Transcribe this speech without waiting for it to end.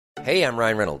Hey, I'm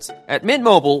Ryan Reynolds. At Mint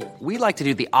Mobile, we like to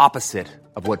do the opposite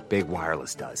of what Big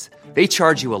Wireless does. They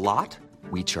charge you a lot,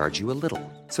 we charge you a little.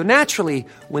 So naturally,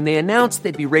 when they announced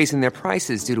they'd be raising their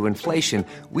prices due to inflation,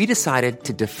 we decided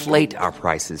to deflate our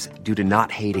prices due to not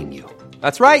hating you.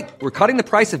 That's right. We're cutting the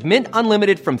price of Mint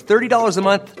Unlimited from $30 a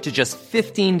month to just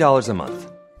 $15 a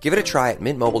month. Give it a try at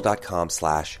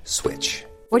mintmobile.com/switch.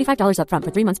 $45 up front for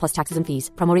 3 months plus taxes and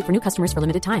fees. Promo rate for new customers for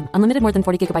limited time. Unlimited more than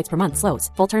 40 gigabytes per month. Slows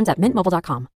full terms at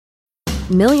mintmobile.com.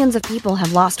 Millions of people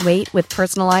have lost weight with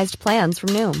personalized plans from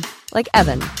Noom. Like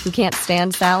Evan, who can't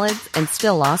stand salads and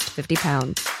still lost 50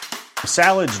 pounds.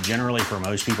 Salads generally for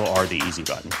most people are the easy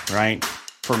button, right?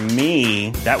 For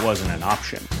me, that wasn't an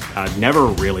option. I never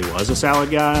really was a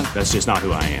salad guy. That's just not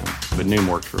who I am. But Noom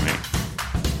worked for me.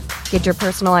 Get your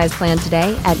personalized plan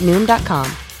today at Noom.com.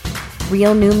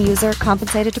 Real Noom user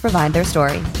compensated to provide their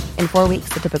story. In 4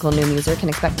 weeks, the typical Noom user can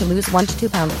expect to lose 1 to 2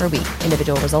 pounds per week.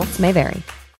 Individual results may vary.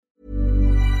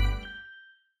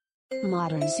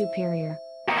 Modern Superior.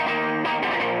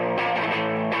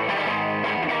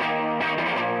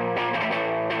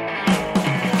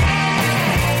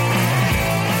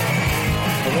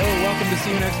 Welcome to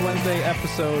See You Next Wednesday,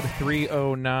 episode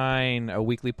 309, a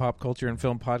weekly pop culture and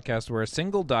film podcast where a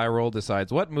single die roll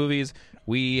decides what movies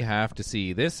we have to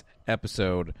see. This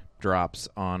episode drops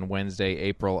on Wednesday,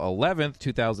 April 11th,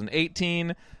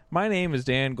 2018. My name is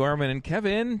Dan Gorman, and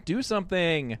Kevin, do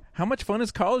something. How much fun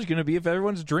is college going to be if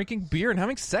everyone's drinking beer and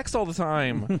having sex all the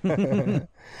time?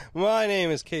 My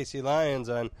name is Casey Lyons,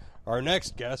 and our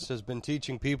next guest has been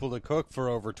teaching people to cook for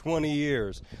over 20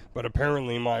 years, but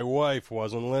apparently my wife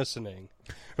wasn't listening.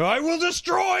 I will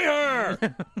destroy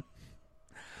her!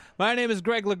 My name is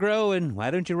Greg LeGros, and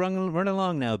why don't you run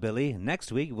along now, Billy?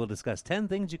 Next week, we'll discuss 10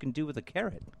 things you can do with a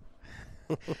carrot.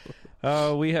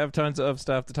 We have tons of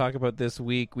stuff to talk about this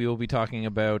week. We will be talking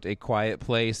about A Quiet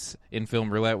Place in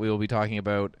Film Roulette. We will be talking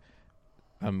about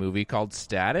a movie called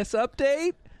Status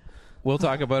Update. We'll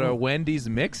talk about a Wendy's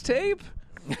mixtape.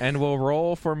 And we'll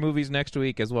roll for movies next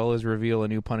week, as well as reveal a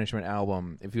new Punishment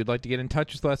album. If you'd like to get in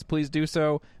touch with us, please do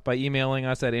so by emailing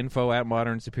us at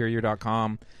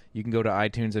info@modernsuperior.com. You can go to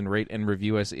iTunes and rate and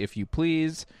review us if you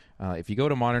please. If you go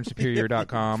to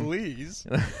modernsuperior.com, please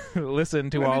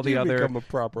listen to all the other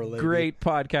great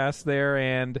podcasts there,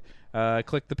 and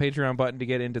click the Patreon button to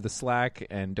get into the Slack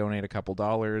and donate a couple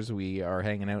dollars. We are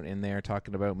hanging out in there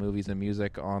talking about movies and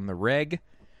music on the reg.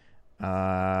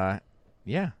 Yeah.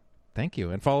 Thank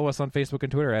you. And follow us on Facebook and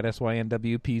Twitter at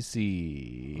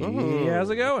SYNWPC. Ooh. How's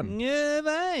it going? Yeah,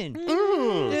 fine.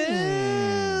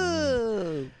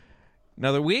 Yeah.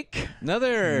 Another week.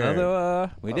 Another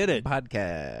we did it.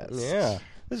 Podcast. Yeah.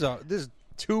 This is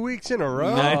 2 weeks in a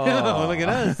row. I know. Look at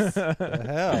us. The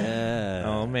hell? Yeah.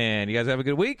 Oh, man. You guys have a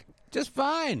good week? Just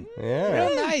fine. Yeah.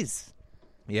 Real nice.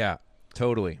 Yeah,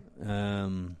 totally.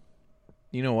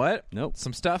 You know what? Nope.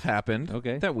 Some stuff happened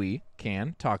that we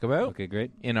can talk about. Okay,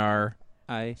 great. In our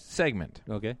segment.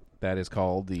 Okay. That is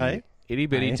called the Itty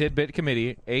Bitty Tidbit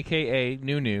Committee, a.k.a.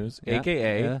 New News,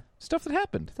 a.k.a. Stuff that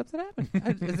happened. Stuff that happened.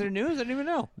 Is there news? I didn't even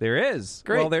know. There is.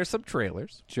 Great. Well, there's some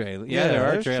trailers. Yeah, there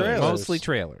are trailers. Mostly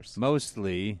trailers.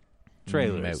 Mostly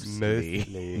trailers.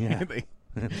 Mostly. Yeah.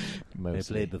 Mostly. They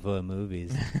played before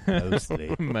movies.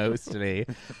 Mostly. Mostly.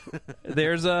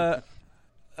 There's a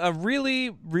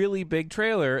really, really big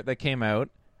trailer that came out,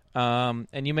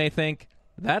 and you may think,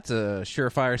 that's a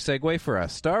surefire segue for a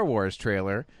Star Wars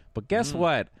trailer, but guess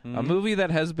what? A movie that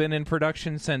has been in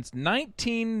production since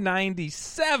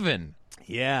 1997.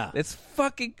 Yeah. It's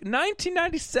fucking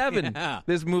 1997. Yeah.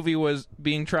 This movie was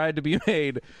being tried to be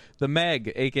made. The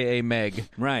Meg, a.k.a. Meg.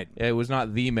 Right. It was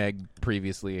not The Meg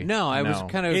previously. No, I was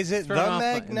kind of... Is it The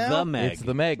Meg now? The Meg. It's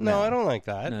The Meg now. No, I don't like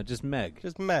that. No, just Meg.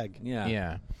 Just Meg. Yeah.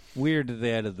 Yeah. Weird that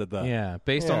they added the Yeah,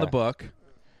 based on the book.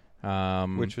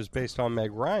 Which was based on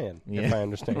Meg Ryan, if I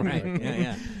understand right. correctly.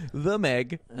 Yeah. The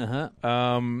Meg. Well,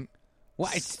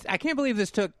 I can't believe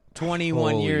this took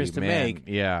 21 years to make.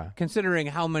 Yeah. Considering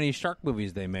how many shark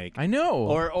movies they make. I know.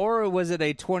 Or was it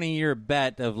a 20-year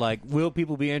bet of like, will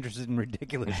people be interested in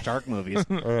ridiculous shark movies?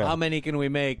 How many can we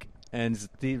make? And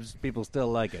these people still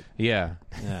like it. Yeah.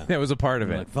 That was a part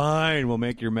of it. Like, fine, we'll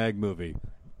make your Meg movie.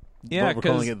 Yeah, we're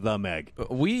calling it The Meg.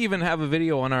 We even have a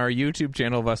video on our YouTube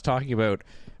channel of us talking about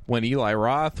when Eli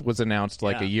Roth was announced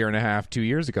like a year and a half, 2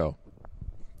 years ago.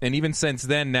 And even since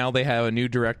then, now they have a new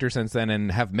director since then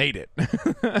and have made it.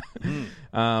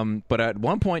 But at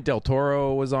one point, Del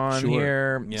Toro was on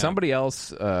here. Yeah. Somebody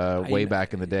else way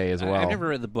back in the day as well. I never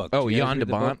read the book. Oh, Jan de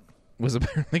Bont was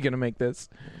apparently going to make this.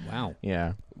 Wow.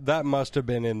 Yeah. That must have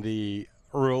been in the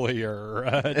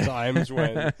earlier times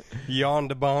when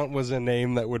Yondabont was a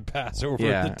name that would pass over the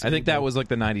Yeah, table. I think that was like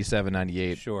the 97,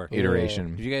 98 Sure.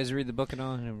 iteration. Did you guys read the book at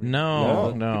all?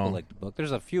 No. People like the book.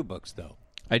 There's a few books though.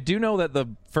 I do know that the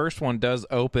first one does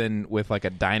open with like a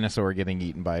dinosaur getting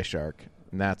eaten by a shark.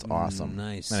 And that's awesome.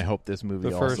 Nice. And I hope this movie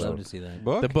The also... first Love to see that.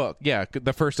 book. The book, yeah.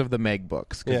 The first of the Meg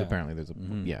books, because Yeah. apparently there's a...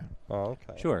 Yeah. Oh,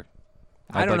 okay. Sure.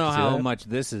 I'd I don't like know to see how that. much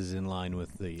this is in line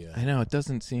with the. I know, it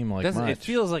doesn't seem like Doesn't much. it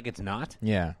feels like it's not?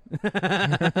 Yeah.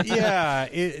 Yeah,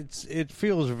 it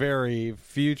feels very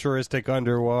futuristic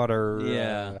underwater.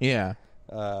 Yeah. Yeah.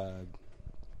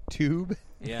 Tube.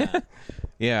 Yeah.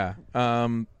 Yeah.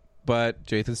 But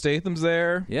Jason Statham's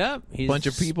there. Yeah. He's Bunch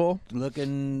of people.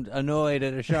 looking annoyed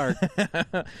at a shark.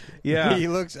 Yeah. He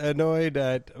looks annoyed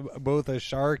at both a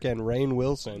shark and Rainn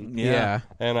Wilson. Yeah.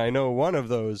 And I know one of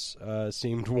those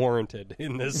seemed warranted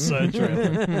in this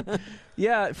trailer.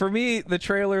 Yeah, for me, the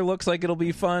trailer looks like it'll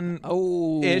be fun.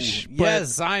 Oh, Ish, but-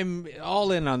 yes, I'm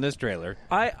all in on this trailer.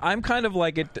 I'm kind of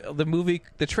like it.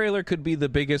 The trailer could be the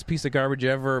biggest piece of garbage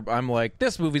ever. I'm like,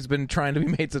 this movie's been trying to be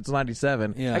made since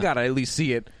 '97. Yeah. I gotta at least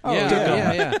see it.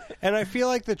 Yeah. And I feel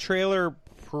like the trailer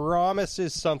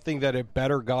promises something that it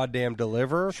better goddamn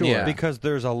deliver. Sure. Yeah. Because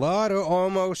there's a lot of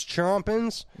almost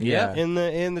chompings Yeah. in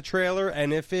the trailer,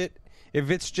 and if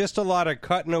it's just a lot of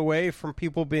cutting away from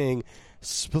people being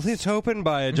split open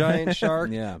by a giant shark,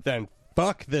 Yeah. then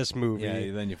fuck this movie.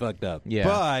 Yeah, then you fucked up. Yeah.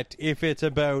 But if it's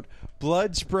about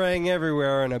blood spraying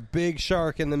everywhere and a big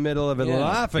shark in the middle of it Yeah.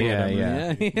 laughing at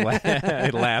him, Yeah.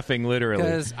 Laughing literally.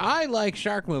 Because I like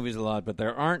shark movies a lot, but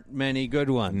there aren't many good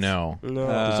ones. No. No.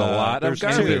 There's a lot of There's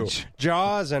garbage. two.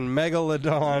 Jaws and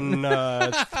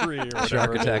Megalodon 3. Or whatever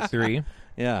Shark it is. Attack 3.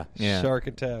 Yeah. Yeah. Shark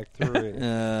Attack 3.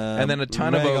 And then a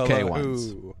ton of okay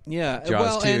ones. Yeah. Jaws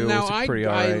well, 2 and now was I pretty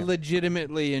all right.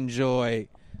 legitimately enjoy.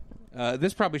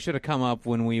 This probably should have come up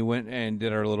when we went and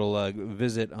did our little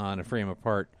visit on A Frame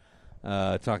Apart,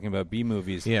 talking about B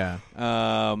movies. Yeah.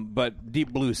 But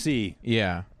Deep Blue Sea,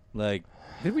 Yeah. like,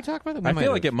 did we talk about that? We I might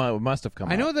feel like have. it must have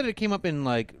come I know up. that it came up in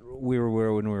like when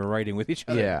we were writing with each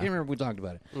other. Yeah. I can't remember if we talked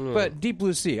about it. But Deep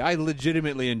Blue Sea, I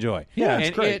legitimately enjoy. Yeah, it's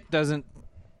and great. it doesn't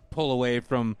pull away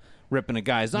from ripping a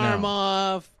guy's arm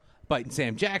off, biting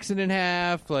Sam Jackson in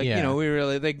half. Like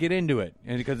Yeah. they get into it,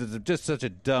 and because it's just such a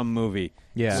dumb movie.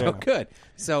 Yeah. so Yeah. good.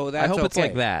 So that's I hope it's okay.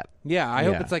 like that. Yeah, I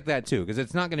hope Yeah. it's like that too, because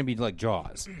it's not going to be like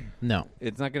Jaws. No.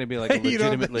 It's not going to be like a You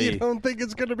legitimately. don't think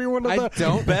it's going to be one of I the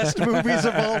don't. best movies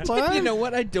of all time? You know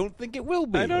what? I don't think it will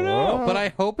be. I don't know. but I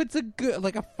hope it's a good,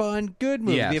 like a fun, good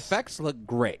movie. Yes. The effects look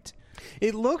great.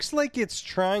 It looks like it's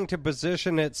trying to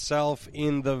position itself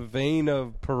in the vein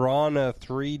of Piranha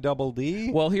 3 Double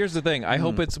D. Well, here's the thing. I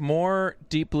hope it's more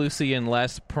Deep Blue Sea and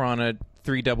less Piranha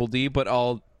 3 Double D, but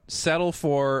I'll settle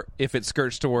for if it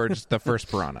skirts towards the first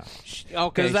Piranha. Okay,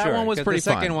 Because that sure, one was 'cause pretty the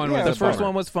second fun. one Yeah, was the a first bummer.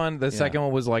 one was fun. The second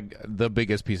one was like the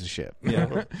biggest piece of shit.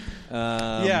 Yeah.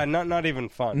 Yeah, not even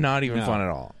fun. Not even No. fun at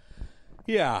all.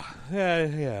 Yeah.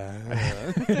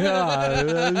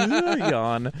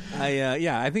 Yawn.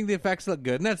 I think the effects look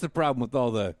good, and that's the problem with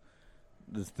all the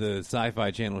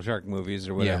Sci-Fi Channel shark movies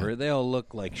or whatever. Yeah. They all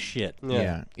look like shit.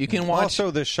 Yeah. You can watch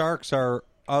Also, the sharks are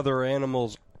other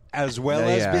animals as well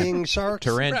as Yeah. being sharks.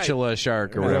 Tarantula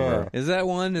Shark or whatever. Is that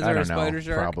one? Is I there a don't know. spider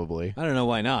shark? Probably. I don't know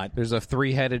why not. There's a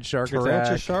 3-headed shark Tarantula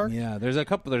attack. shark? Yeah, there's a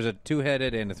couple. There's a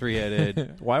 2-headed and a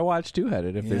 3-headed. Why watch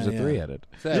 2-headed if there's a Yeah. 3-headed?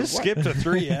 Just skip to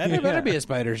 3 There headed. better be a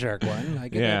spider shark one. I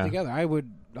get Yeah. that together.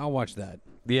 I'll watch that.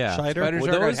 Yeah. Spider? Spider Well,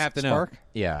 shark. those- I'd have to know. Spark?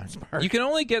 Yeah, you can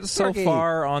only get so Sparky.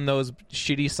 far on those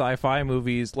shitty sci-fi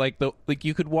movies. Like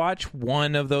you could watch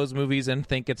one of those movies and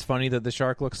think it's funny that the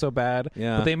shark looks so bad.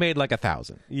 Yeah. But they made like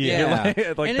 1,000. Yeah, like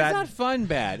and that. it's not fun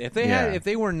bad. If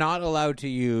they were not allowed to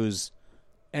use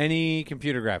any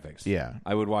computer graphics, Yeah.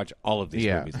 I would watch all of these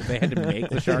Yeah. movies. If they had to make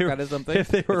the shark out of something, If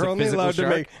they were it's a only physical allowed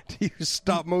shark. to use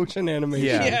stop motion animation.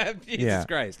 Yeah. yeah, Jesus Yeah.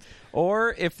 Christ.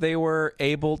 Or if they were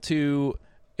able to,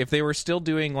 if they were still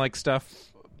doing like stuff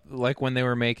like when they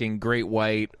were making Great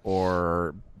White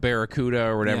or Barracuda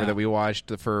or whatever Yeah. that we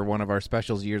watched for one of our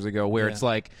specials years ago, where Yeah. it's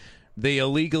like they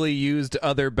illegally used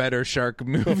other better shark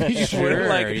movies. Sure. Where,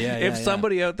 like, Yeah, if yeah.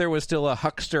 somebody out there was still a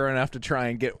huckster enough to try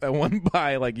and get one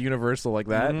by like Universal like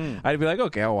that, I'd be like,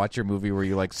 okay, I'll watch your movie where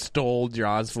you like stole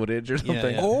Jaws footage or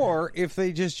something. yeah. Or if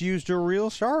they just used a real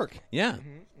shark Yeah,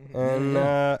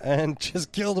 and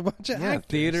just killed a bunch of yeah. actors.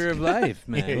 Theater of life,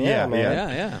 man. Yeah, man.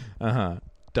 yeah. Uh-huh.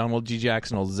 Donald G.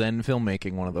 Jackson will Zen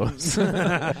filmmaking one of those.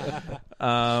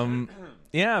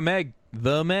 Yeah, Meg.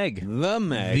 The Meg. The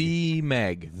Meg. The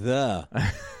Meg. The.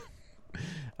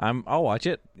 I'll watch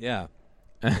it. Yeah.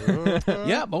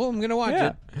 Yeah, well, I'm going to watch Yeah.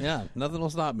 it. Yeah, nothing will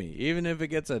stop me. Even if it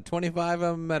gets a 25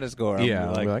 on Metascore. I'm Yeah,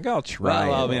 gonna I'll be like, I'll try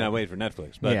Well, I it. mean, I wait for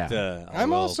Netflix, but Yeah. I I'm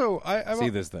will also see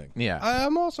this thing. Yeah.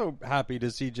 I'm also happy to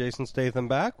see Jason Statham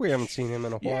back. We haven't seen him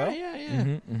in a while. Yeah.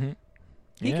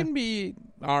 He Yeah. can be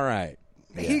all right.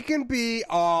 He can be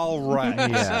all right.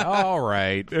 Yeah. All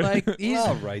right. Like he's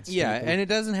All right, yeah, Stephen. and it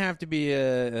doesn't have to be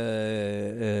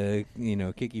a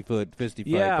kicky foot, fisty fight.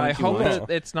 Yeah, I punchy hope punch.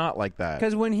 that it's not like that.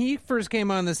 Because when he first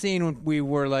came on the scene, when we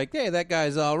were like, "Hey, that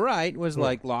guy's all right," was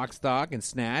like Lock, Stock, and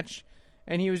Snatch,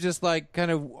 and he was just like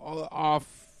kind of off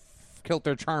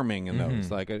kilter charming in those,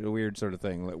 like a weird sort of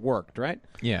thing that worked, right?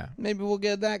 Yeah. Maybe we'll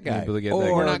get that guy. Maybe we'll get or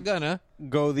that we're guy. not gonna.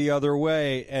 Go the other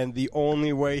way, and the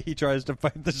only way he tries to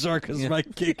fight the shark is by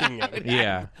kicking him.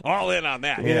 Yeah. All in on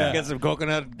that. Yeah. Get some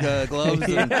coconut gloves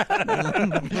and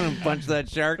punch that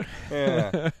shark.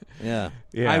 Yeah. Yeah.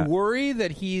 Yeah. I worry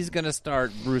that he's going to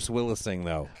start Bruce Willising,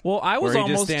 though. Well, I was where he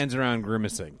just almost stands around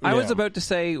grimacing. I was Yeah. about to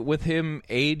say, with him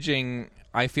aging,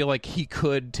 I feel like he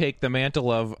could take the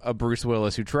mantle of a Bruce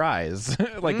Willis who tries.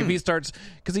 Like if he starts,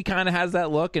 because he kind of has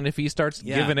that look, and if he starts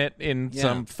Yeah. giving it in Yeah.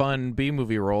 some fun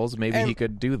B-movie roles, maybe And- he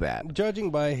could do that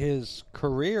Judging by his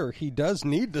career, he does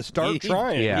need to start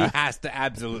trying. Yeah. He has to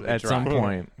absolutely at try. some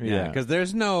point. Yeah, because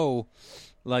there's no,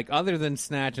 like, other than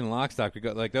Snatch and Lock, Stock,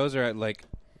 like, those are, like,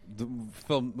 the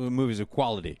film movies of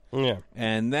quality. Yeah.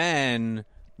 And then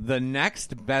the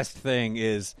next best thing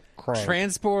is Crank.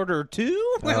 Transporter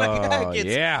 2. Oh,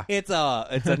 yeah. It's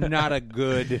a not a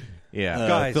good Yeah.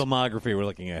 Guys. filmography we're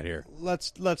looking at here.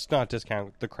 Let's not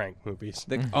discount the Crank movies.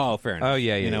 Oh, fair enough. Oh,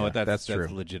 yeah, You yeah, know yeah. what? That's That's true.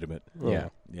 legitimate. Yeah.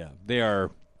 Yeah. They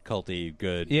are culty,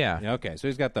 good. Yeah. Okay, so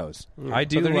he's got those. I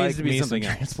do But there like needs to be me some something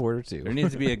else. Transporter too. There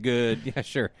needs to be a good. Yeah,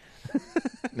 sure.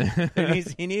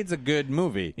 he needs a good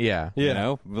movie. Yeah. You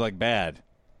know, like bad.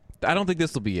 I don't think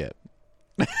this will be it.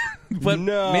 But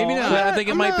No, maybe not. I think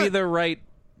it I'm might not be the right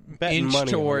betting inch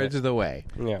money on towards it. the way.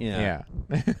 Yeah. Yeah.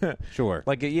 Yeah. Sure.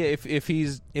 Like, yeah, if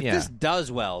he's If yeah. this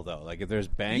does well, though, like if there's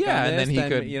bank Yeah, on and this,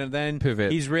 then he could then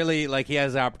pivot. he's really like he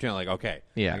has the opportunity. Like, okay,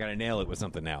 Yeah. I got to nail it with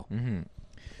something now.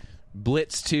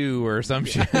 Blitz 2 or some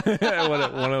shit. one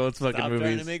of those fucking Stop movies.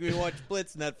 trying to make me watch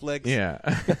Blitz, Netflix. Yeah.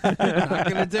 Not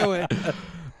gonna do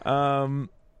it.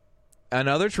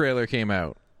 Another trailer came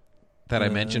out that I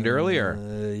mentioned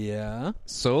earlier. Yeah.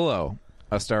 Solo,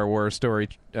 a Star Wars story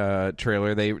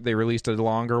trailer. They released a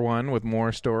longer one with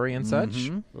more story and such.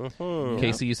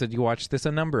 Casey, you said you watched this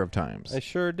a number of times. I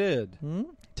sure did.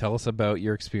 Tell us about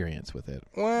your experience with it.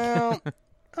 Well,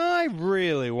 I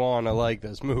really want to like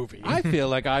this movie. I feel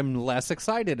like I'm less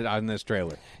excited on this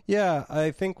trailer. Yeah,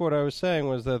 I think what I was saying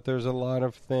was that there's a lot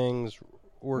of things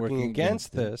working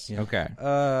against this. Okay.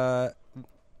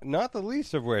 Not the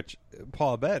least of which,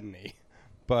 Paul Bettany.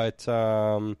 But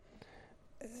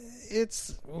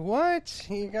it's what?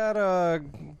 You got a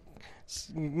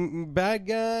bad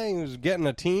guy who's getting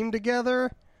a team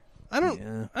together? I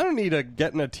don't need a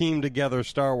getting a team together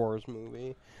Star Wars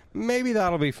movie. Maybe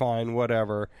that'll be fine,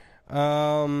 whatever.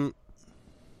 And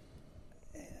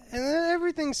then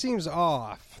everything seems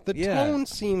off. The tone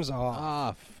seems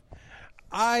off.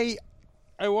 I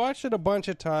watched it a bunch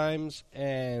of times,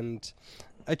 and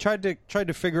I tried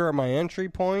to figure out my entry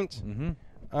point.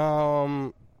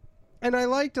 And I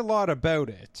liked a lot about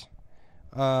it.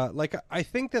 Like, I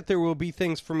think that there will be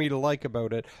things for me to like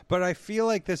about it, but I feel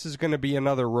like this is going to be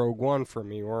another Rogue One for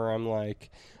me, where I'm like,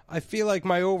 I feel like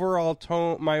my overall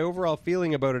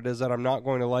feeling about it is that I'm not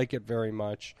going to like it very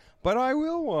much, but I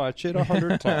will watch it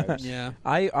 100 times. Yeah.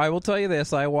 I will tell you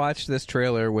this. I watched this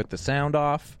trailer with the sound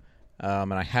off,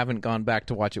 and I haven't gone back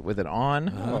to watch it with it on.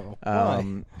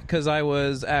 Why? Because I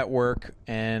was at work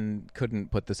and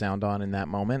couldn't put the sound on in that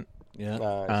moment.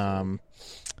 Yeah.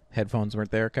 Headphones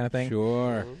weren't there, kind of thing.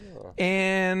 Sure.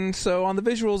 And so on the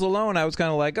visuals alone, I was kind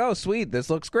of like, oh, sweet, this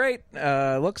looks great.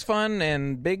 Looks fun,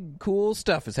 and big, cool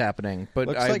stuff is happening. But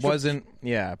Looks I like wasn't,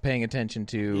 paying attention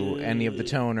to any of the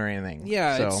tone or anything.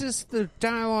 Yeah, so. it's just the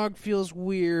dialogue feels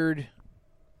weird.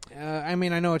 I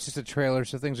mean, I know it's just a trailer,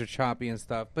 so things are choppy and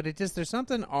stuff, but there's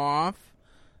something off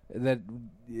that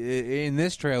in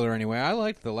this trailer anyway. I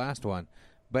liked the last one,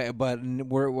 but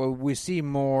we see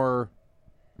more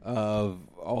of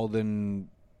Alden.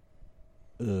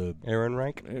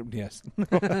 Ehrenreich? Yes,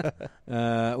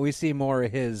 we see more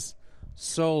of his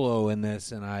solo in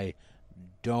this, and I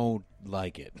don't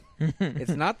like it. It's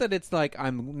not that it's like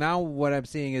I'm now. What I'm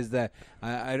seeing is that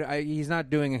he's not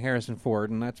doing a Harrison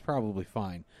Ford, and that's probably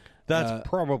fine. That's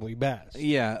probably best.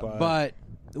 Yeah, but but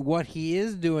what he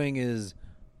is doing is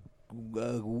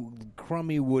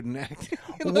crummy wooden acting.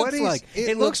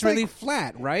 It looks really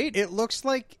flat, right? It looks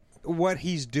like what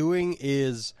he's doing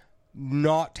is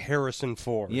not Harrison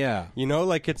Ford. Yeah. You know,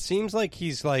 like it seems like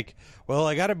he's like, well,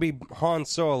 I got to be Han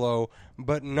Solo,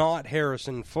 but not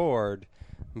Harrison Ford.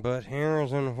 But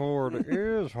Harrison Ford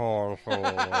is Han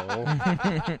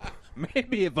Solo.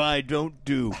 Maybe if I don't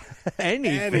do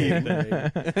anything,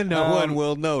 no one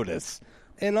will notice.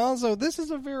 And also, this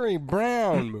is a very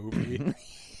brown movie,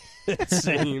 it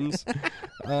seems.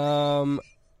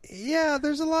 Yeah,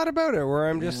 there's a lot about it where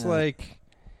I'm just like...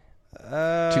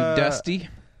 Too dusty.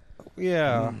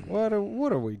 Yeah, what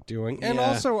are we doing? And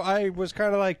also, I was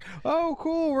kind of like, oh,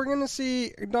 cool, we're going to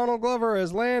see Donald Glover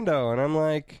as Lando. And I'm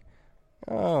like,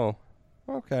 oh,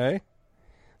 okay.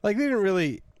 Like, there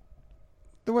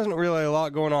wasn't really a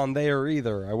lot going on there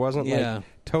either. I wasn't, like,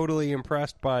 totally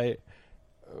impressed by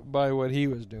what he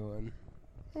was doing.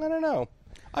 I don't know.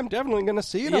 I'm definitely going to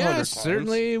see it 100 times.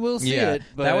 Certainly we'll see it.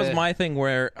 But that was my thing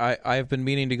where I've been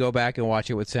meaning to go back and watch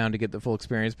it with sound to get the full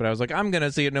experience, but I was like, I'm going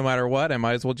to see it no matter what. I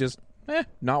might as well just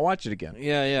not watch it again.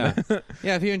 Yeah.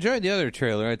 If you enjoyed the other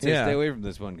trailer, I'd say stay away from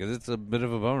this one because it's a bit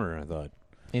of a bummer, I thought.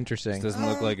 Interesting. This doesn't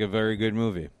look like a very good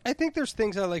movie. I think there's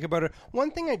things I like about it.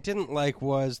 One thing I didn't like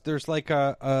was there's like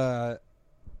a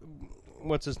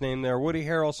what's his name there? Woody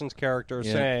Harrelson's character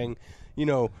saying, you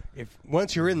know, if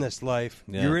once you're in this life,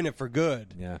 you're in it for good.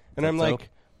 Yeah. And I'm like,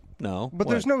 no. but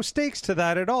there's no stakes to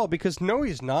that at all because no,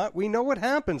 he's not. We know what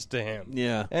happens to him.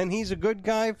 Yeah. And he's a good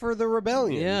guy for the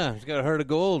rebellion. Yeah, he's got a heart of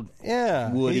gold.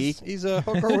 Yeah. Woody. He's a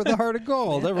hooker with a heart of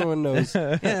gold. Everyone knows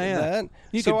that.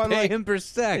 You so can I'm pay like, him for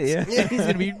sex. Yeah. He's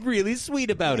going to be really sweet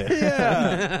about it.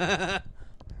 Yeah.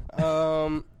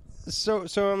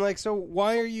 So I'm like, so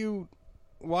why are you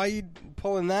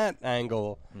pulling that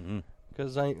angle?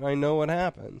 Because I know what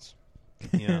happens.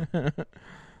 Yeah.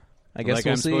 I guess like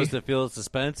we'll I'm see. supposed to feel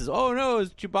suspense. Is no, is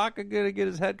Chewbacca going to get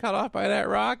his head cut off by that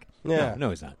rock? Yeah.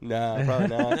 No, he's not. No, probably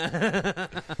not.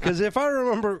 Because if I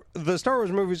remember the Star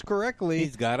Wars movies correctly,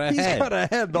 He's got a head. He's got a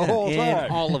head the whole In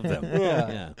time. all of them.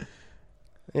 Yeah.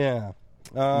 Yeah.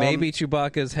 Yeah. Maybe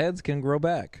Chewbacca's heads can grow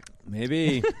back.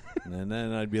 Maybe. And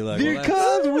then I'd be like, They're well,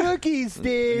 called rookies,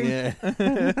 Dave.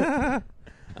 Yeah.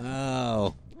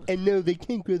 Oh. And no, they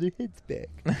can't grow their heads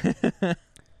back.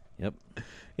 Yep.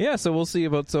 Yeah, so we'll see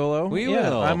about Solo. We yeah,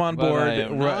 will, I'm on but board. I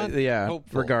am not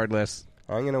hopeful. Regardless.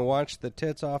 I'm going to watch the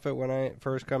tits off it when it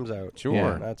first comes out. Sure.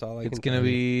 Yeah. That's all I It's can going to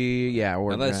tell you. be,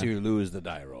 Unless you lose the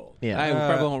die roll. Yeah. I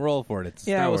probably won't roll for it. It's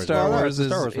Yeah, well, Star Star Wars. Wars It's a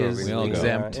Star Wars is movie. We all go.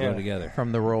 exempt Yeah. Go together.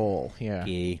 from the roll. Yeah.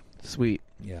 Yeah. Sweet.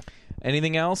 Yeah.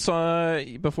 Anything else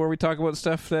before we talk about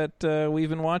stuff that we've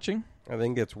been watching? I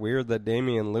think it's weird that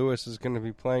Damian Lewis is going to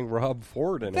be playing Rob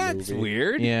Ford in a movie. That's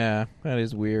weird. Yeah, that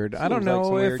is weird. I don't Seems like know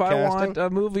some if weird I casting. want a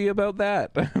movie about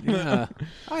that. Yeah.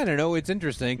 I don't know. It's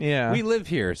interesting. Yeah. We live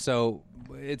here, so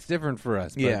it's different for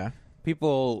us. But Yeah.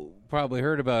 people probably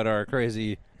heard about our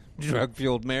crazy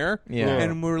drug-fueled mayor. Yeah.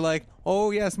 And we're like,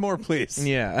 oh, yes, more, please.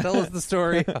 Yeah. Tell us the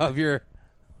story of your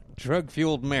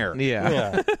drug-fueled mayor. Yeah.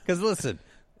 Yeah. Because, listen,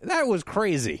 that was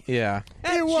crazy. Yeah.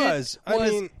 That It was. shit I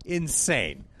mean-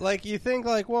 insane. Like, you think,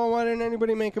 like, well, why didn't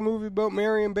anybody make a movie about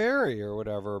Marion Barry or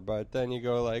whatever? But then you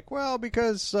go, like, well,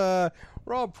 because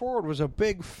Rob Ford was a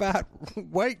big, fat,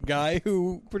 white guy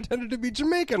who pretended to be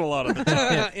Jamaican a lot of the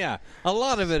time. Yeah. A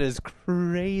lot of it is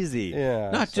crazy.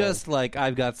 Yeah, Not so- just like,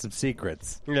 I've got some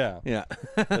secrets. Yeah. Yeah.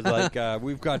 It's like,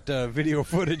 we've got video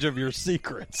footage of your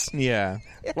secrets. Yeah.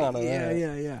 A lot of that.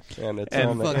 yeah. And it's And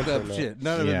on the Fucked up internet. shit.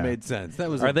 None of Yeah. it made sense. That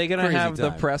was Are they going to have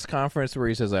the press conference where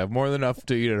he says, I have more than enough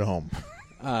to eat at home?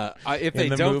 If they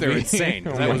the don't, they're movie? insane.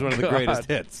 'cause Oh that my was one of the God. greatest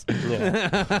hits.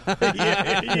 Yeah.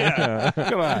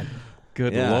 Come on.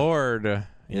 Good Yeah. Lord.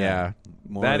 Yeah.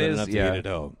 More That than is, enough to yeah. eat at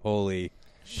home. Holy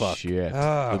fuck. Shit.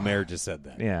 The mayor just said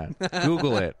that. Yeah.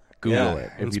 Google it. Google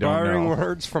it if you don't Inspiring know.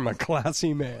 words from a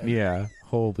classy man. Yeah.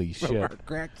 Holy From shit. our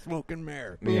crack smoking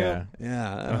mayor. Yeah.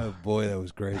 Yeah. Oh, boy, that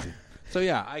was crazy. So,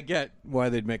 yeah, I get why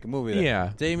they'd make a movie there.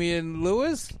 Yeah. Damian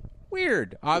Lewis?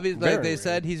 Weird. Obviously, Very like they weird.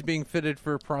 said, he's being fitted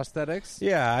for prosthetics.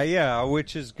 Yeah,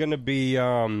 which is going to be,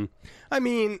 I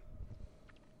mean,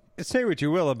 say what you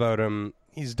will about him,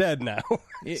 he's dead now.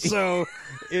 So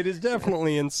it is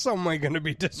definitely in some way going to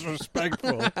be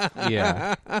disrespectful.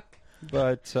 Yeah.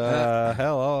 But,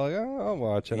 hell, I'll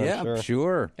watch it, I'm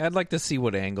sure. I'd like to see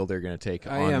what angle they're going to take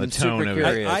I on am the tone super of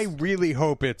curious. it. I really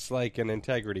hope it's like an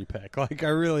integrity pick. Like, I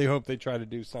really hope they try to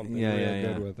do something Yeah, real yeah,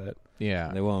 good yeah. with it.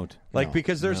 Yeah. They won't. Like, No,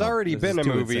 because there's no. already This been is a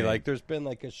too movie, insane. like, there's been,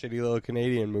 like, a shitty little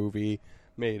Canadian movie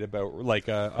made about, like,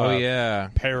 a Oh, yeah.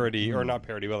 parody, or not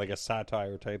parody, but like a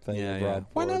satire type thing. Yeah, with yeah. Rob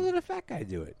Why Ford. not let a fat guy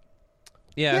do it?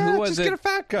 Yeah. Yeah, Who was just it? get a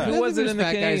fat guy. Who was it in the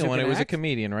Fat guys Canadian who one? It can was a act.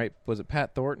 comedian, right? Was it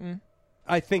Pat Thornton?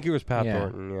 I think it was Pat Yeah.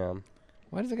 Thornton, yeah.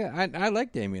 Why does the guy? I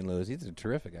like Damian Lewis. He's a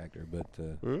terrific actor, but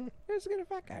Hmm? let's get a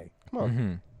fat guy. Come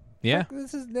on. Yeah.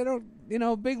 This is they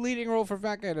don't big leading role for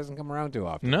fat guy doesn't come around too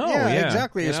often. No, yeah,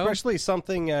 exactly. You know? Especially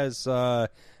something as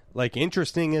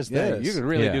interesting as Yeah, this. you could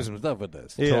really Yeah. do some stuff with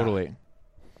this. Yeah. Totally.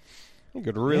 You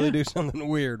could really do something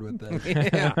weird with this.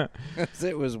 Yeah,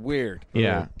 it was weird.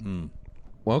 Yeah.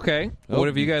 Well, okay. What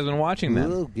have you guys been watching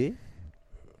then? Okay.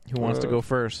 Who wants to go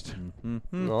first?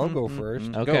 I'll go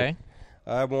first. Okay.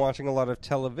 I've been watching a lot of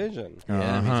television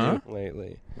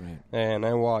lately. Right. And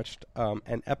I watched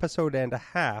an episode and a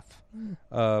half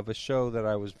of a show that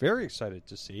I was very excited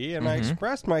to see, and I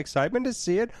expressed my excitement to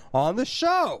see it on the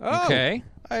show. Okay.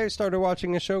 I started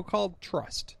watching a show called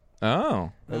Trust.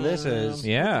 Oh. And this is...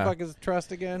 Yeah. What the fuck is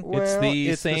Trust again? Well, It's the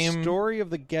it's same- the story of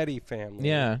the Getty family.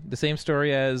 Yeah. The same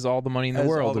story as All the Money in the As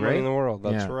World, All the right? Money in the World,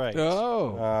 that's Yeah. right.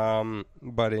 Oh.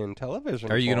 But in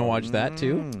television Are you going to form. watch that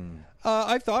too?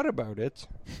 I've thought about it.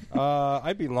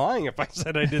 I'd be lying if I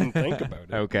said I didn't think about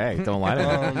it. Okay. Don't lie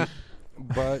to me.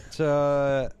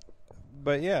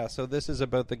 But yeah, so this is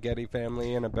about the Getty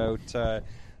family and about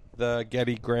the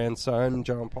Getty grandson,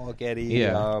 John Paul Getty,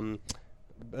 Yeah.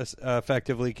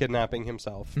 effectively kidnapping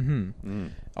himself.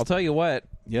 I'll tell you what.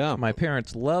 Yeah. My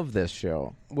parents love this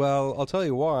show. Well, I'll tell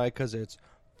you why, because it's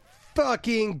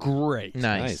fucking great.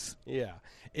 Nice. Yeah.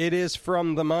 It is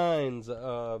from the minds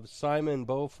of Simon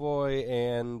Beaufoy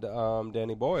and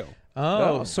Danny Boyle.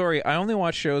 Oh, sorry. I only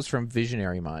watch shows from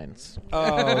Visionary Minds.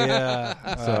 Oh,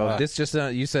 yeah. So this just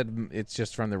you said it's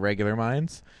just from the regular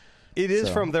minds. It is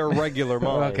from their regular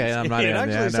minds. Okay, I'm not It in.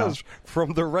 actually Yeah, no. says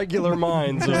from the regular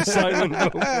minds of Simon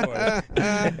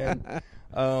Beaufoy.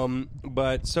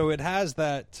 But so it has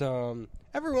that.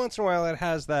 Every once in a while, it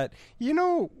has that.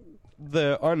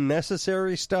 The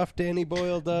unnecessary stuff Danny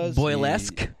Boyle does.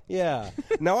 Boylesque? Yeah.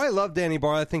 Now, I love Danny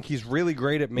Boyle. I think he's really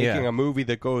great at making Yeah. a movie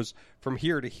that goes from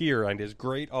here to here and is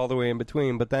great all the way in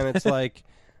between. But then it's like,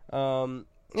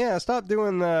 stop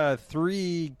doing the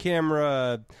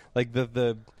 3-camera, like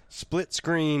the split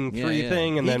screen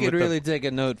thing. And he then could with really take a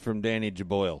note from Danny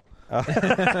Jaboyle.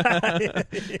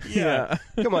 yeah.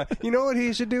 Come on. You know what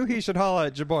he should do? He should holla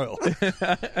at Jaboyle.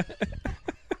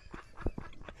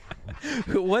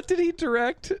 What did he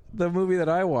direct? The movie that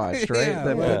I watched, right? Yeah,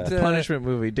 the what, punishment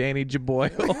movie, Danny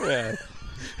Jaboyle. Yeah.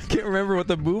 Can't remember what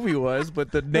the movie was,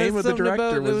 but the name of the Something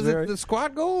director about, was very. the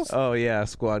squad goals? Oh yeah,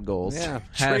 Squad Goals. Yeah.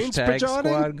 Train Hashtag spaghetti?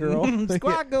 Squad Girl.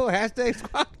 Squad goal, hashtag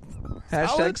squad. Hashtag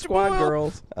Solid Squad Jaboyle.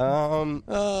 Girls.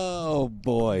 Oh,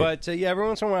 boy. But every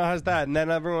once in a while it has that, and then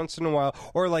every once in a while,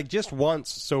 or like just once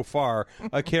so far,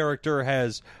 a character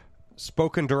has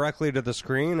spoken directly to the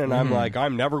screen, and I'm like,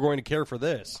 I'm never going to care for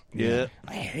this. Yeah.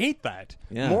 I hate that.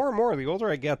 Yeah. More and more, the older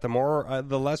I get, the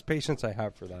less patience I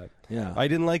have for that. Yeah. I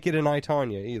didn't like it in I,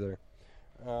 Tonya either.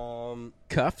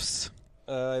 Cuffs.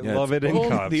 I love it in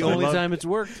Cuffs. The I only love- time it's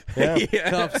worked. Yeah.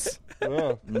 Cuffs.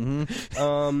 Yeah.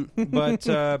 But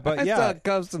I yeah, saw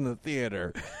Cuffs in the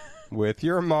theater. with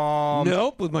your mom.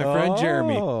 Nope, with my friend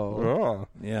Jeremy. Oh.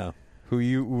 Yeah.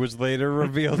 Who was later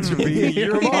revealed to be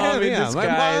your mom in disguise. My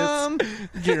mom,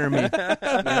 Jeremy.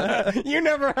 You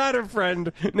never had a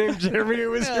friend named Jeremy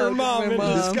who was your mom in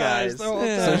disguise the whole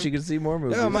So time. she could see more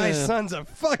movies. Oh, my son's a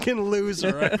fucking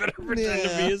loser. I better pretend to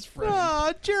be his friend.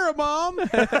 Aw, Jeremom.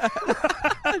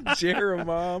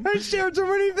 Jeremom. I shared so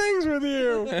many things with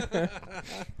you.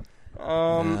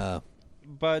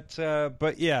 But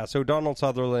yeah, so Donald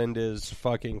Sutherland is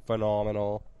fucking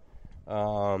phenomenal.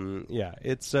 Yeah,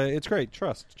 it's great.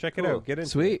 Trust. Check it out. Get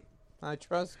into Sweet. it. I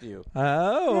trust you.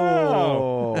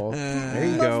 Oh. There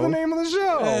you That's go. the name of the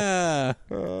show. Yeah.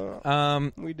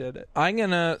 We did it. I'm going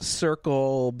to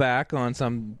circle back on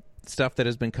some stuff that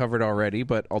has been covered already,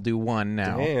 but I'll do one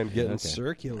now. Man, getting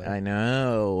circular. I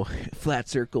know. Flat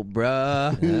circle,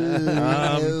 bruh.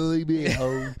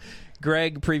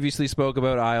 Greg previously spoke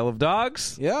about Isle of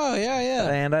Dogs, Yeah.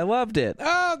 and I loved it.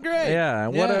 Oh, great. Yeah,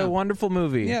 what a wonderful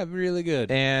movie. Yeah, really good.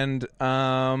 And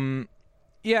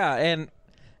yeah, and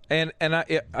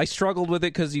I struggled with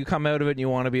it because you come out of it and you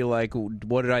want to be like,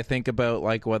 what did I think about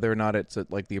like whether or not it's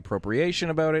like the appropriation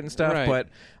about it and stuff. Right. But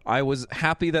I was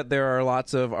happy that there are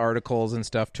lots of articles and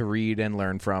stuff to read and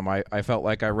learn from. I felt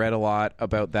like I read a lot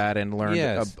about that and learned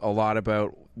Yes. a lot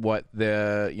about what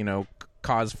the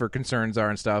cause for concerns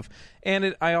are and stuff.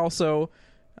 And I also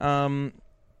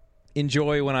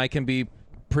enjoy when I can be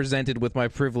presented with my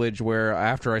privilege where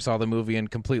after I saw the movie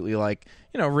and completely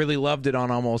really loved it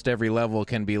on almost every level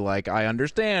can be like, I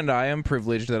understand, I am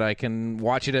privileged that I can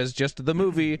watch it as just the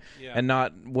movie and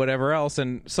not whatever else.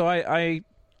 And so I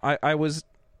was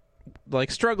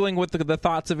like struggling with the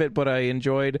thoughts of it, but I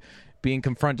enjoyed being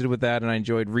confronted with that, and I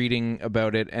enjoyed reading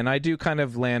about it. And I do kind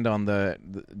of land on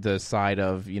the side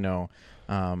of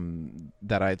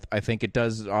that I think it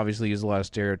does obviously use a lot of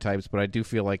stereotypes, but I do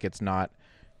feel like it's not,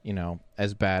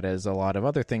 as bad as a lot of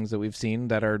other things that we've seen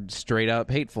that are straight up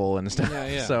hateful and stuff.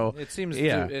 Yeah. So it seems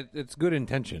it's good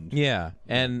intentioned. Yeah,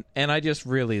 and I just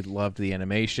really loved the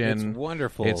animation. It's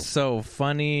wonderful. It's so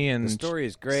funny and the story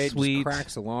is great. sweet. Just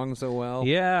cracks along so well.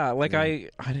 Yeah,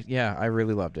 I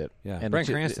really loved it. Yeah, and Bryan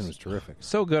Cranston was terrific.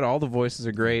 So good. All the voices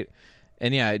are great,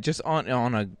 and just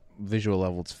on a visual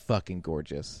level, it's fucking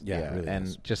gorgeous. Yeah, it really and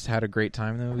is. just had a great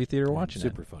time in the movie theater watching it.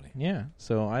 Super funny. Yeah,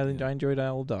 so I enjoyed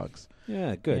Old Dogs.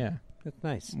 Yeah, good. Yeah, that's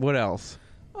nice. What else?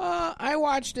 I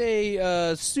watched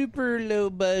a super low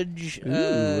budge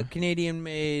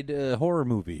Canadian-made horror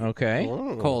movie. Okay,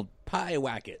 called Pie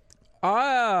Wacket.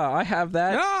 I have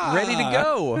that ready to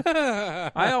go.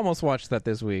 I almost watched that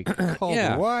this week.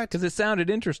 Yeah, What? Because it sounded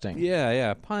interesting.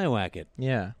 Yeah, Pie Wacket.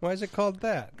 Yeah. Why is it called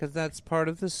that? Because that's part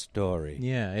of the story.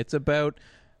 Yeah, it's about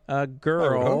a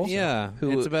girl. Yeah,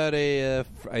 who, it's about a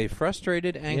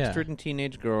frustrated, angst-ridden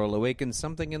teenage girl awakens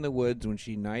something in the woods when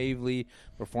she naively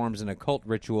performs an occult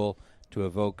ritual to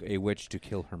evoke a witch to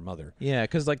kill her mother. Yeah,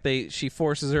 because she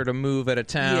forces her to move out of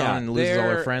town and loses all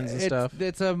her friends and stuff.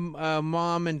 It's a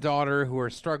mom and daughter who are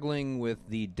struggling with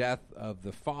the death of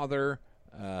the father.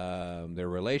 Their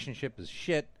relationship is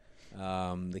shit.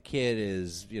 The kid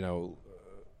is,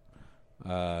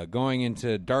 going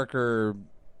into darker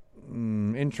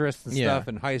interests and stuff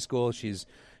in high school.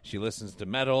 She listens to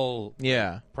metal,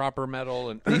 proper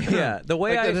metal, and the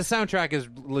way the soundtrack is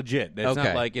legit. It's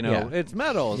not like it's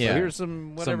metal. So here's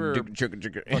some whatever.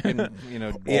 Fucking,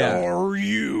 Are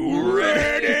you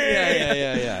ready?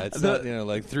 Yeah. It's not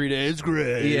like 3 Days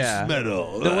Grace. Yeah,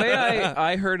 metal. The way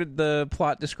I heard the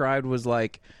plot described was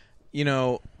like,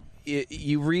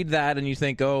 you read that and you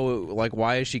think, oh, like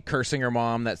why is she cursing her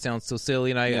mom? That sounds so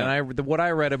silly. What I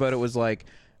read about it was like,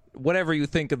 whatever you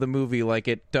think of the movie, like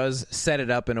it does set it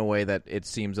up in a way that it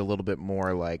seems a little bit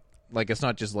more like it's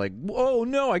not just like, oh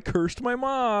no, I cursed my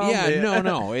mom.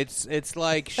 No. It's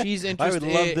like she's interested. I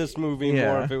would love this movie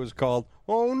more if it was called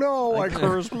 "Oh no, I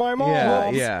cursed my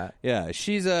mom." Yeah.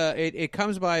 She's it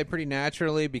comes by pretty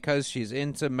naturally because she's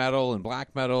into metal and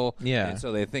black metal. Yeah, and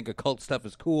so they think occult stuff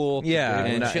is cool. Yeah,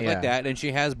 and shit like that. And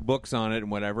she has books on it and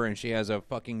whatever. And she has a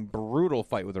fucking brutal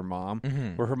fight with her mom,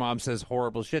 where her mom says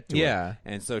horrible shit to her.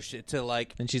 And so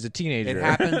and she's a teenager.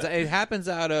 It happens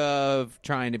out of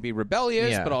trying to be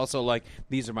rebellious, but also like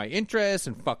these are my interests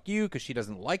and fuck you because she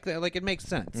doesn't like that. Like it makes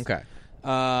sense. Okay.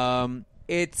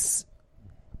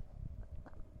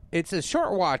 It's a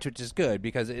short watch, which is good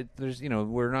because there's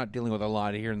we're not dealing with a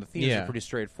lot here, and the themes are pretty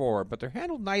straightforward, but they're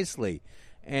handled nicely,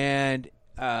 and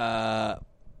the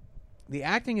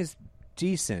acting is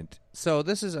decent. So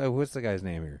this is what's the guy's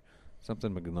name here?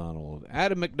 Something McDonald.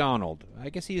 Adam McDonald. I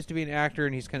guess he used to be an actor,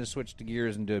 and he's kind of switched the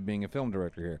gears into being a film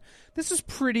director here. This is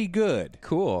pretty good.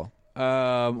 Cool.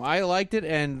 I liked it,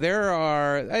 and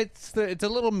it's a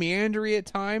little meandery at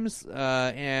times,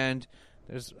 and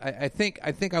I think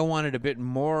I wanted a bit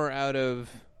more out of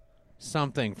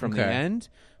something from the end,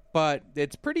 but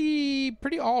it's pretty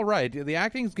all right. The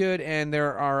acting's good, and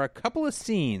there are a couple of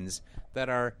scenes that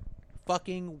are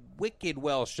fucking wicked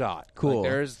well shot. Cool.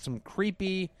 Like, there's some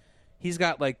creepy. He's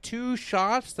got like 2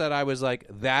 shots that I was like,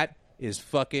 that is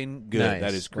fucking good. Nice.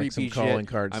 That is creepy like some shit. calling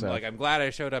card stuff. I'm glad I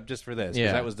showed up just for this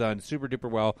because that was done super duper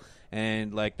well,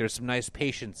 and like there's some nice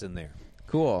patience in there.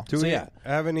 Cool. Do we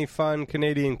have any fun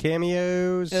Canadian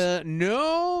cameos?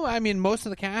 No, I mean most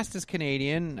of the cast is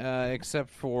Canadian,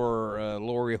 except for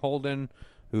Laurie Holden,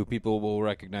 who people will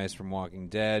recognize from Walking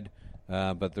Dead,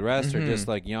 but the rest are just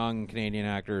like young Canadian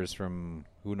actors from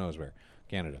who knows where.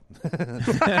 Canada. Who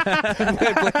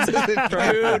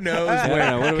knows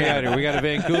where? What do we got here? We got a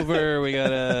Vancouver. We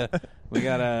got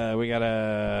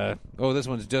a. Oh, this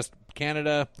one's just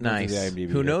Canada. Nice.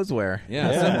 Who knows where?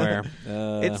 Yeah, somewhere.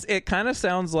 It kind of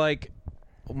sounds like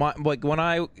when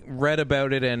I read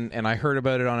about it and I heard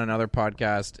about it on another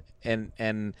podcast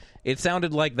and it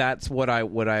sounded like that's what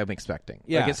I'm expecting.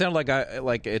 Yeah. Like it sounded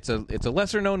like it's a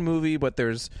lesser known movie, but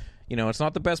there's. It's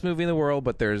not the best movie in the world,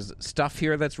 but there's stuff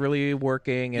here that's really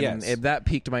working, and that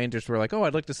piqued my interest. We're like, oh,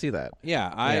 I'd like to see that.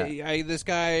 Yeah, I this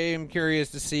guy, I'm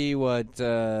curious to see what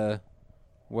comes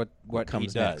he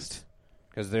does next,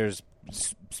 because there's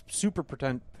super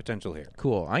potential here.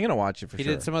 Cool, I'm gonna watch it for sure.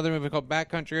 He did some other movie called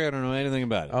Backcountry. I don't know anything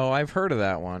about it. Oh, I've heard of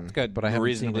that one. It's got but I haven't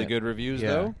reasonably seen it. good reviews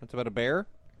though. It's about a bear.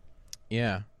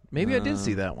 Yeah, maybe I did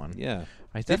see that one. Yeah.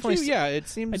 I definitely, it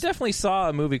seems. I definitely saw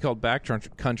a movie called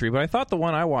Backcountry, but I thought the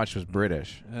one I watched was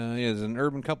British. There's an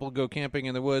urban couple go camping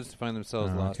in the woods to find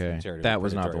themselves lost in territory. That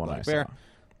was not the one I saw.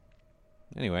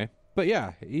 Anyway, But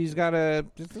yeah, he's got there's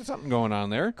something going on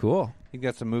there. Cool. He's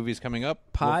got some movies coming up.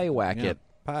 Pie Wacket.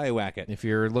 Pie Wacket. If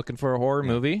you're looking for a horror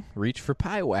movie, reach for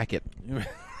Pie Wacket.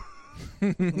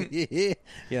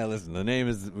 Yeah, listen, the name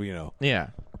is, Yeah.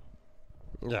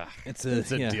 Yeah, it's a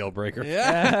deal breaker.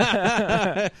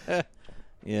 Yeah.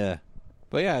 Yeah.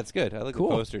 But yeah, it's good. I like Cool.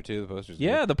 the poster too. The poster's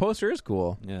Yeah, good. the poster is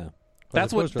cool. Yeah.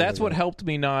 That's the what poster is helped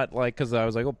me not like, because I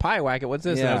was like, oh, Pie Wacket, what's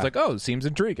this? And I Yeah. was like, oh, it seems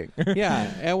intriguing.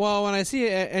 Yeah. And well, when I see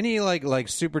any like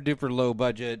super duper low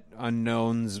budget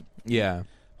unknowns Yeah.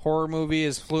 horror movie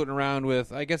is floating around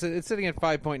with, I guess it's sitting at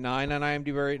 5.9 on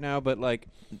IMDb right now, but like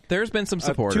There's been some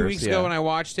supporters. 2 weeks yeah. ago when I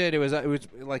watched it, it was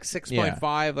like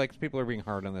 6.5. Like people are being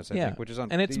hard on this, I think, which is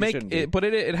and it's shouldn't be. but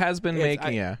it has been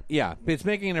making yeah, it's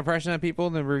making an impression on people.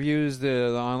 The reviews, the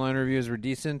online reviews were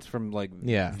decent from like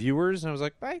viewers, and I was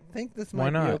like, I think this Why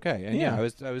might not? be okay. And Yeah.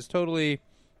 I was totally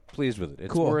pleased with it.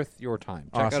 It's Cool. worth your time.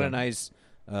 Check out a Awesome. nice,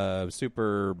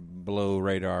 super below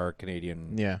radar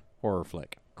Canadian horror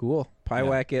flick. Cool. Pie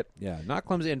Wacket. Yeah, not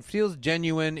clumsy, and feels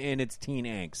genuine in its teen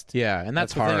angst. Yeah, and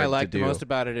that's the hard thing I to liked the do. most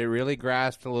about it. It really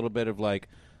grasped a little bit of like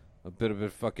a bit of a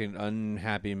fucking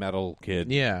unhappy metal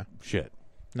kid. Yeah. Shit.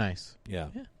 Nice. Yeah.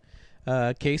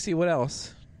 Casey, what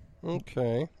else?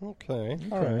 Okay. All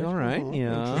right. All right.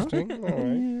 Yeah.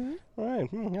 Interesting. All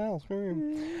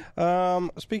right.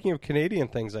 Speaking of Canadian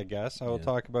things, I guess I will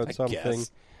talk about something.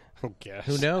 Guess.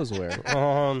 Who knows where?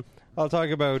 I'll talk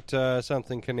about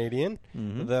something Canadian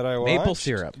that I watched. Maple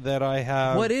syrup. That I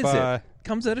have. What is it?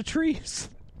 Comes out of trees.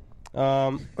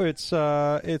 It's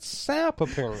sap,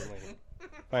 apparently,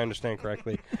 if I understand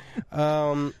correctly.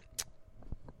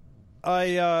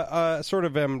 I sort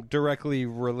of am directly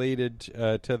related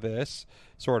to this,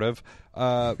 sort of,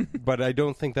 but I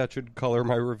don't think that should color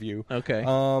my review. Okay.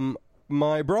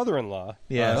 My brother-in-law,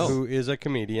 Yes. who is a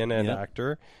comedian and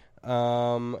actor,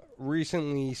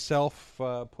 recently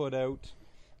put out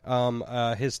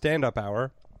his stand-up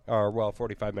hour, or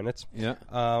 45 minutes. Yeah.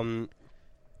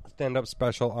 Stand-up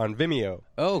special on Vimeo.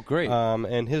 Oh, great.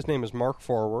 And his name is Mark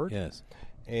Forward. Yes.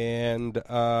 And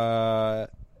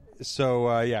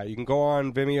so you can go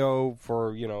on Vimeo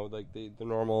for like the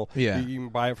normal. Yeah. You can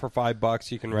buy it for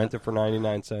 $5. You can rent it for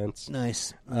 99 cents.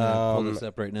 Nice. Pull this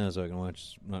up right now so I can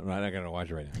watch. Not going to watch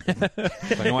it right now. So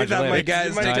I can watch it That later. might-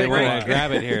 it might No, take a we're while. gonna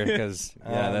grab it here because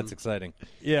that's exciting.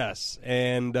 Yes,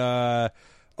 and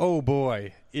oh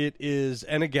boy, it is.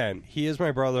 And again, he is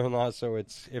my brother-in-law, so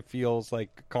it feels like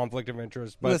conflict of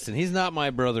interest. But Listen, he's not my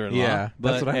brother-in-law. Yeah,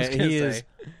 but that's what I was gonna he say. is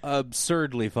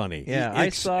absurdly funny. Yeah, I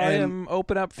saw him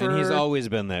open up for. and he's always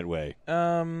been that way.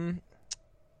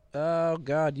 Oh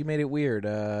God, you made it weird.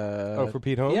 for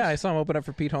Pete Holmes? Yeah, I saw him open up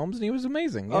for Pete Holmes, and he was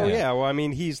amazing. Oh yeah, well, I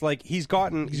mean, he's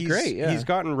gotten great, yeah. He's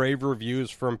gotten rave reviews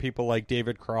from people like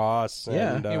David Cross.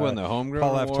 Yeah. and, He won the Homegrown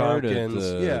Paul F. Award at,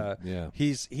 Tompkins. yeah.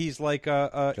 He's like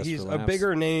he's for a Laughs.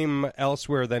 bigger name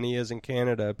elsewhere than he is in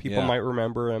Canada. People Yeah. might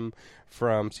remember him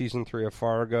from season 3 of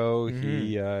Fargo.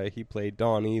 He played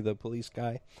Donnie, the police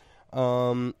guy.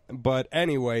 But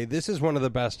anyway, this is one of the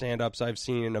best stand-ups I've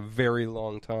seen in a very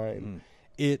long time.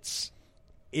 It's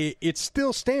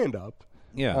still stand-up.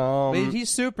 Yeah, but he's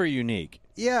super unique.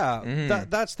 Yeah,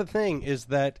 that's the thing, is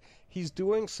that he's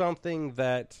doing something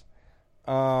that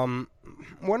one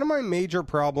of my major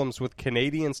problems with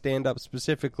Canadian stand-up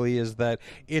specifically is that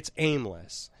it's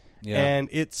aimless. Yeah. And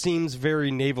it seems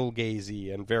very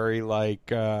navel-gazy and very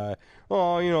like,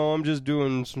 I'm just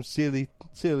doing some silly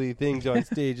things on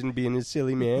stage and being a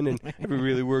silly man, and I haven't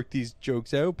really worked these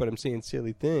jokes out, but I'm saying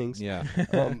silly things. Yeah.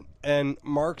 And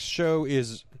Mark's show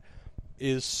is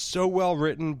so well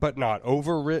written, but not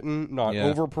overwritten, not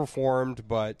overperformed,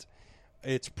 but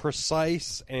it's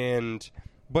precise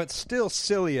but still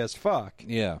silly as fuck.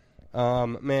 Yeah.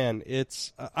 Man,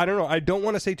 it's I don't know. I don't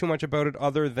want to say too much about it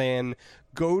other than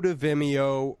go to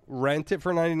Vimeo, rent it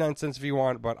for 99 cents if you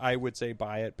want, but I would say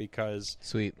buy it because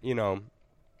Sweet.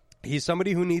 He's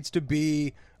somebody who needs to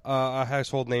be a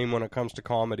household name when it comes to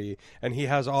comedy, and he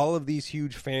has all of these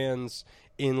huge fans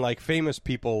in like famous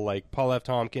people like Paul F.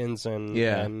 Tompkins and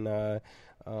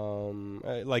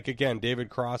like again David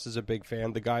Cross is a big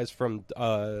fan. The guys from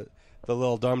the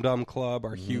Little Dum Dum Club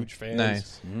are huge fans.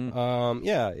 Nice.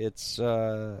 It's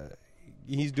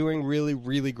he's doing really,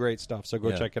 really great stuff. So go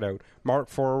Yeah. check it out. Mark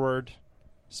Forward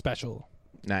special.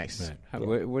 Nice.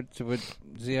 What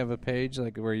does he have a page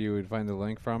like where you would find the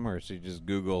link from, or should you just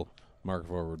Google Mark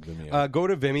Forward Vimeo? Go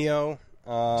to Vimeo.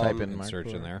 Type in and Mark search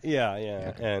in Forward. there.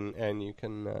 Yeah. And you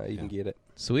can get it.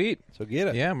 Sweet. So get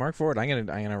it. Yeah, Mark Forward. I'm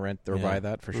gonna rent or buy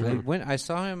that for sure. When I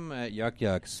saw him at Yuck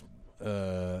Yucks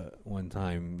one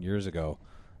time years ago,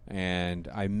 And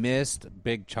I missed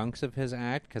big chunks of his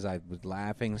act because I was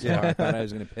laughing so hard I thought I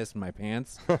was going to piss in my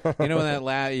pants. You know when that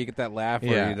laugh, you get that laugh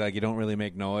where you don't really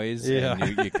make noise,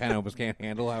 and you kind of almost can't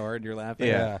handle how hard you're laughing.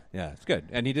 Yeah, it's good.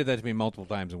 And he did that to me multiple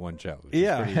times in one show.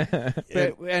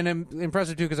 And I'm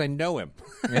impressive too because I know him.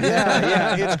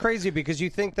 yeah, it's crazy because you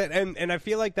think that, and I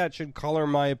feel like that should color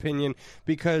my opinion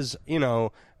because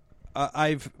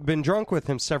I've been drunk with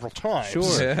him several times,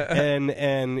 sure,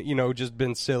 and just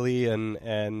been silly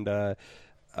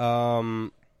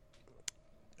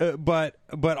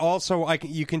but also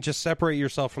you can just separate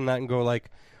yourself from that and go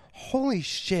like, holy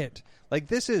shit,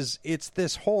 like it's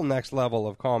this whole next level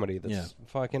of comedy that's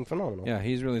fucking phenomenal. Yeah,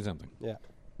 he's really something. Yeah,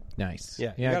 nice.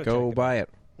 Yeah, Go buy it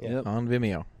on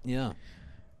Vimeo. Yeah.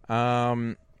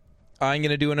 I'm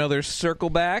going to do another circle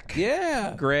back.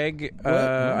 Yeah. Greg,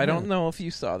 I don't know if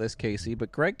you saw this, Casey,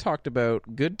 but Greg talked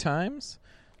about Good Times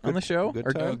on the show.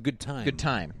 Good Time. Good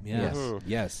Time. Yes. Mm.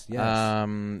 Yes.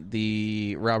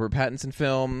 The Robert Pattinson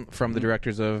film from the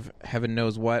directors of Heaven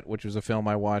Knows What, which was a film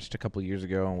I watched a couple years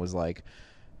ago and was like,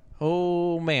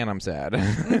 oh, man, I'm sad.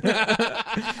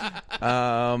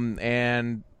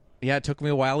 And, yeah, it took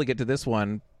me a while to get to this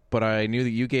one, but I knew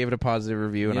that you gave it a positive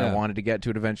review, and I wanted to get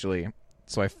to it eventually.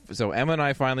 So Emma and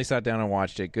I finally sat down and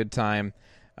watched it. Good time.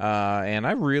 And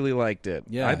I really liked it.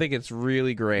 Yeah. I think it's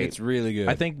really great. It's really good.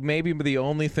 I think maybe the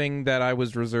only thing that I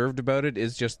was reserved about it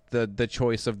is just the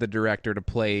choice of the director to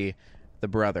play the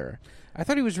brother. I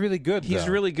thought he was really good, He's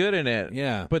though. really good in it.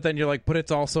 Yeah. But then you're like, but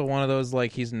it's also one of those,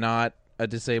 like, he's not a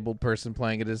disabled person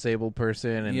playing a disabled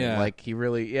person. And, like, he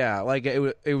really, like,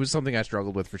 it was something I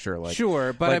struggled with for sure. Like,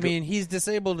 sure, but like, I mean, he's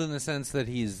disabled in the sense that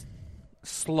he's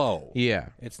slow. Yeah.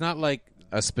 It's not like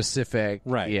a specific,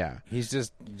 right. Yeah. He's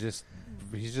just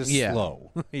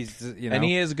slow. He's just, and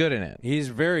he is good in it. He's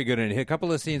very good in it. A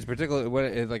couple of scenes,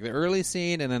 particularly like the early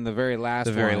scene and then the very last.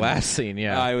 The very last scene,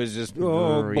 yeah. I was just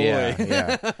oh boy,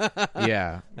 yeah.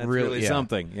 That's really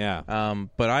something. Yeah.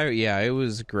 It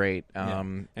was great.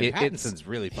 And Pattinson's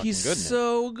really fucking he's good in it.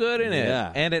 so good in it.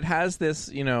 Yeah. And it has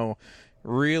this,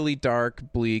 really dark,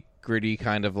 bleak, gritty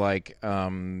kind of like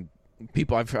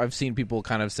people I've seen people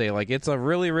kind of say like it's a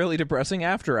really, really depressing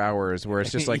After Hours where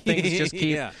it's just like things just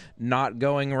keep not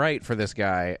going right for this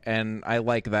guy, and I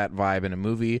like that vibe in a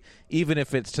movie, even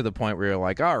if it's to the point where you're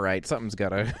like, all right, something's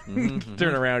gotta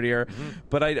turn around here.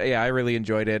 But I really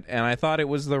enjoyed it, and I thought it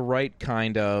was the right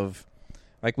kind of,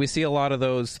 like, we see a lot of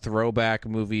those throwback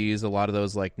movies, a lot of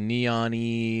those like neon-y,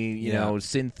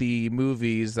 synthy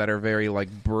movies that are very like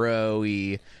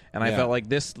bro-y. And I felt like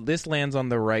this lands on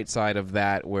the right side of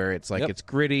that, where it's like it's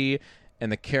gritty and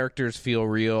the characters feel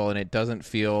real and it doesn't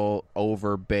feel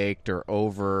over-baked or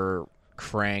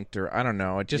over-cranked, or I don't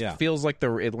know. It just feels like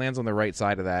it lands on the right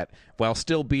side of that while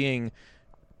still being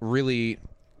really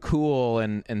cool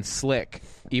and slick,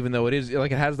 even though it is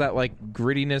like it has that like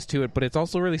grittiness to it, but it's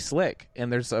also really slick,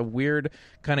 and there's a weird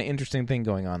kind of interesting thing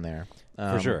going on there.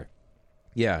 For sure.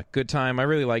 Yeah, good time. I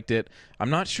really liked it. I'm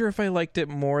not sure if I liked it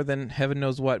more than Heaven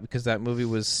Knows What, because that movie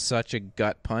was such a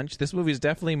gut punch. This movie is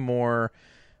definitely more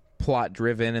plot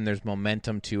driven and there's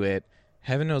momentum to it.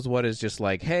 Heaven Knows What is just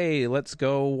like, hey, let's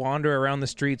go wander around the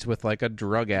streets with like a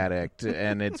drug addict,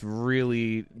 and it's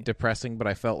really depressing, but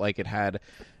I felt like it had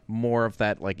more of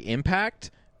that like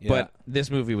impact. But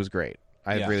this movie was great.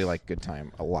 I really like Good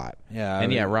Time a lot. Yeah,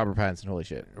 and Robert Pattinson, holy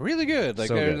shit, really good. Like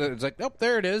so good. It's like, oh,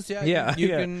 there it is. Yeah,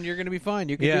 you're going to be fine.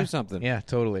 You can do something. Yeah,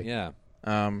 totally. Yeah.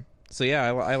 So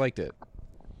yeah, I liked it.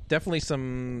 Definitely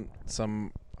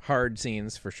some hard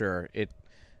scenes for sure. It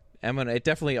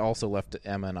definitely also left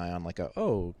Emma and I on like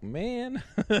oh man,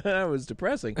 that was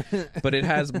depressing. But it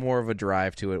has more of a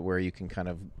drive to it where you can kind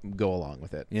of go along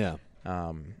with it. Yeah.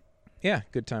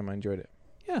 Good time. I enjoyed it.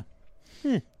 Yeah.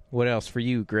 What else for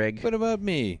you, Greg? What about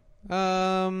me?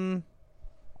 Well,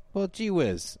 gee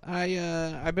whiz.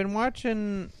 I've been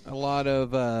watching a lot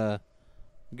of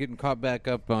getting caught back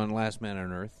up on Last Man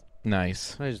on Earth.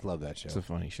 Nice. I just love that show. It's a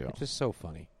funny show. It's just so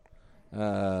funny.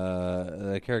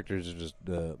 The characters are just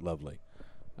lovely.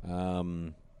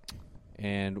 And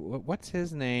what's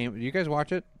his name? Do you guys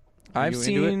watch it? I've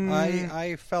seen.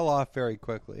 I fell off very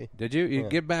quickly. Did you? You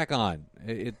get back on.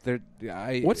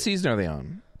 What season are they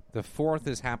on? The 4th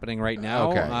is happening right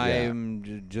now. Okay,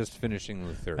 I'm just finishing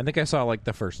the 3rd. I think I saw like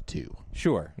the first 2.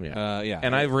 Sure. Yeah.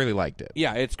 And I really liked it.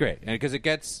 Yeah, it's great. And because it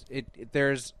gets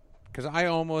there's because I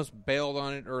almost bailed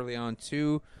on it early on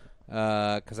too.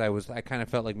 Because I kind of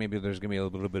felt like maybe there's gonna be a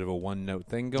little bit of a one-note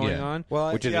thing going on,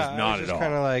 which it is not at all.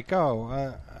 Kind of like,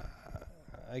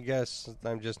 I guess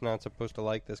I'm just not supposed to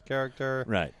like this character,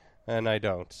 right? and I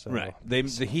don't. So. Right.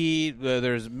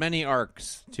 There's many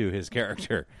arcs to his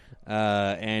character,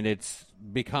 and it's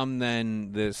become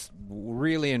then this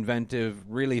really inventive,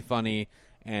 really funny,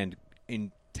 and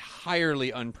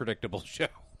entirely unpredictable show.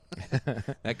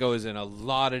 That goes in a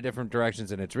lot of different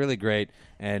directions, and it's really great.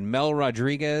 And Mel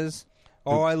Rodriguez,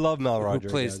 I love Mel who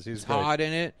Rodriguez. plays He's Todd great.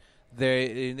 in it.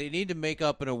 They need to make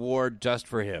up an award just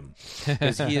for him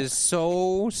because he is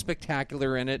so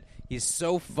spectacular in it. He's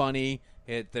so funny.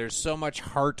 There's so much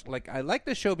heart. Like, I like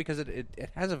the show because it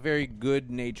has a very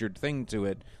good-natured thing to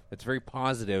it that's very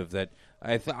positive. That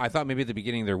I thought maybe at the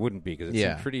beginning there wouldn't be because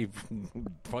it's pretty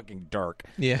fucking dark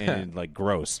and like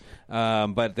gross.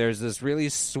 But there's this really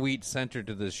sweet center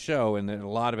to this show, and a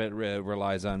lot of it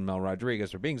relies on Mel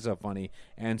Rodriguez for being so funny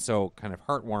and so kind of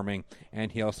heartwarming. And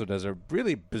he also does a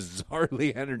really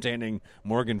bizarrely entertaining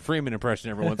Morgan Freeman impression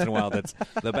every once in a while. That's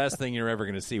the best thing you're ever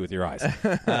going to see with your eyes.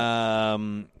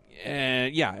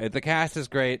 And the cast is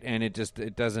great, and it just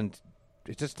doesn't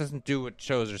do what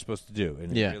shows are supposed to do,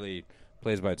 and it really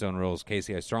plays by its own rules.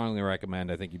 Casey, I strongly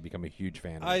recommend. I think you'd become a huge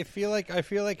fan of it. I feel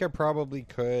like I probably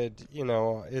could. You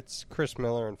know, it's Chris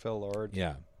Miller and Phil Lord.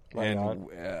 Yeah, Why and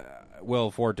Will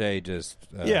Forte just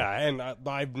and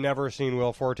I've never seen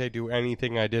Will Forte do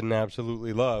anything I didn't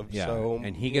absolutely love. Yeah, so,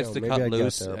 and he gets to maybe cut I get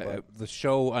loose. there, The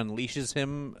show unleashes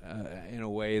him in a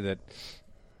way that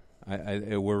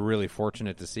we're really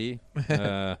fortunate to see.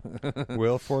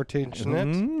 Will Forte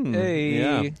Jeanette?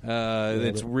 Hey.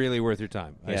 It's really worth your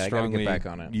time. Yeah, I gotta strongly get back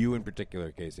on it. You in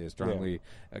particular, Casey. I strongly.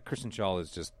 Kristen Schaal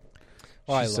is just.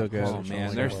 I She's so love good. Kristen Oh Schaal man,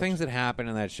 so there's much. things that happen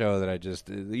in that show that I just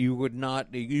you would not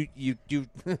you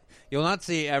you'll not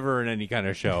see ever in any kind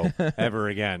of show ever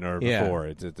again or Yeah. before.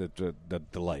 It's a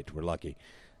delight. We're lucky.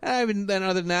 I mean, then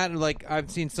other than that, like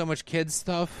I've seen so much kids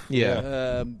stuff.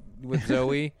 With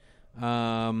Zoe.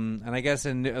 And I guess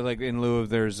in lieu of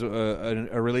there's a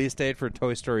release date for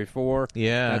Toy Story 4.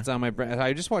 Yeah. That's on my.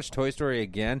 I just watched Toy Story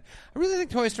again. I really think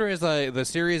Toy Story is the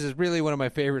series is really one of my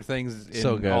favorite things in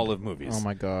So good. all of movies. Oh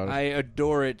my God. I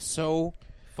adore it so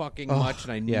fucking much,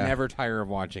 and I yeah. never tire of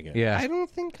watching it. Yeah. I don't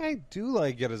think I do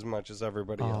like it as much as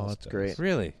everybody else. that's does. great.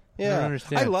 Really. Yeah, I don't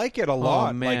understand. I like it a lot.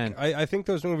 Oh man. Like, I think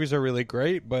those movies are really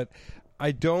great, but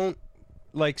I don't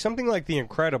like something like The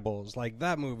Incredibles. Like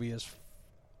that movie is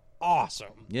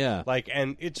awesome. Yeah. Like,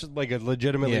 and it's like a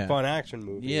legitimately Yeah. fun action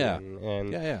movie. Yeah.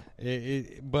 and Yeah.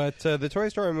 but the Toy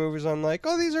Story movies, I'm like,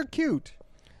 oh, these are cute.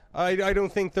 I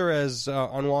don't think they're as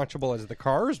unwatchable as the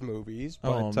Cars movies.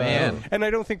 But, Oh, man. and I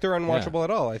don't think they're unwatchable at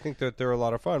all. I think that they're a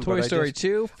lot of fun. Toy but Story I just,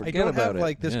 2, I forget don't about have it.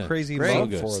 like this Yeah. crazy Great. love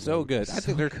So good. for them. So good. I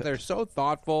think they're so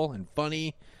thoughtful and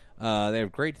funny. They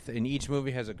have great, and each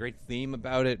movie has a great theme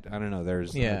about it. I don't know.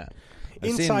 There's I've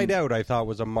Inside seen- Out, I thought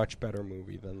was a much better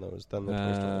movie than the Toy Story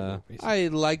movies. I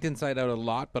liked Inside Out a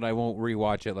lot, but I won't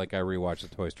rewatch it like I rewatch the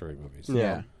Toy Story movies.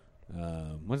 Yeah.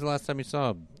 When's the last time you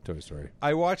saw Toy Story?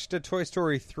 I watched a Toy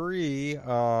Story 3.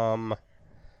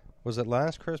 Was it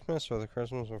last Christmas or the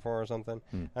Christmas before or something?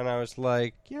 And I was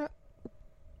like, yeah,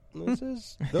 this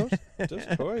is those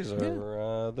toys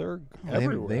are they're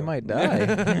everywhere. They might die.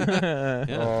 Yeah,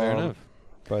 fair enough.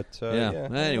 But Yeah.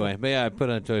 Anyway, but yeah, I put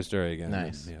on Toy Story again.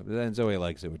 Nice. Yeah, but then Zoe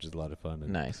likes it, which is a lot of fun. And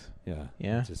Nice. Yeah.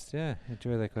 Yeah. Just I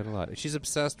enjoy that quite a lot. She's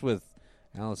obsessed with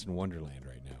Alice in Wonderland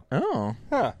right now. Oh.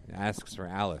 Huh. Asks for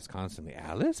Alice constantly.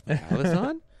 Alice? Put Alice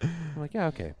on? I'm like, yeah,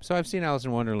 okay. So I've seen Alice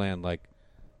in Wonderland like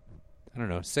I don't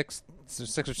know, six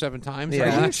or seven times.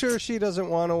 Yeah. Are you sure she doesn't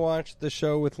want to watch the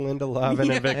show with Linda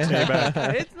Lavin and Vic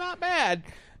Tayback? It's not bad.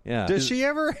 Yeah. Does she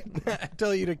ever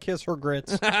tell you to kiss her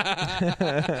grits?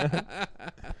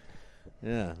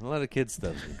 Yeah, a lot of kids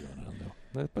stuff is going on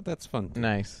though, but that's fun. Too.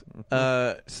 Nice.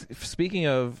 Speaking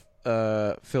of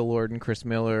Phil Lord and Chris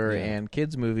Miller and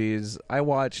kids movies, I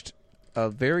watched a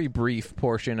very brief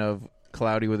portion of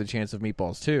Cloudy with a Chance of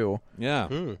Meatballs 2. Yeah.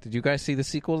 Did you guys see the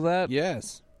sequel to that?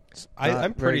 Yes.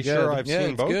 I'm pretty very sure good. I've Yeah, seen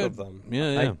it's both good. of them.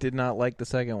 Yeah, I did not like the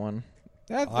second one.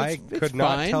 I it's could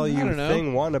not fine. tell I you don't know.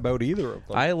 thing one about either of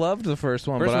them. I loved the first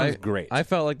one, First but one was great. I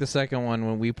felt like the second one,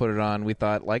 when we put it on, we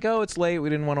thought, like, oh, it's late. We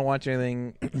didn't want to watch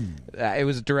anything. It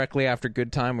was directly after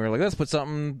Good Time. We were like, let's put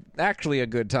something actually a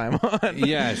good time on.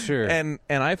 Yeah, sure. And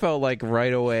I felt like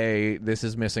right away, this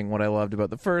is missing what I loved about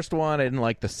the first one. I didn't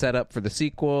like the setup for the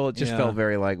sequel. It just Yeah. felt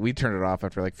very like, we turned it off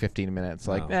after like 15 minutes.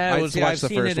 Like, Oh. let's watch I've the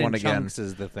seen first it one in again. chunks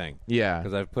is the thing. Yeah.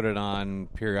 Because I've put it on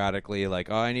periodically, like,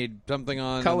 oh, I need something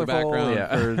on Colorful, in the background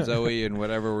yeah. for Zoe and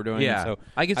whatever we're doing. Yeah. So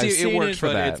I can see I've it seen works for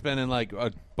but that. It's been in like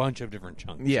a bunch of different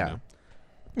chunks. Yeah. You know?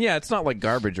 Yeah, it's not like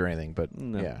garbage or anything, but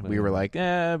No, yeah, no, we no. were like,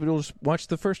 but we'll just watch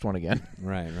the first one again.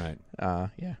 Right. Yeah.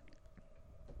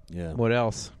 Yeah. What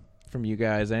else from you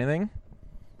guys? Anything?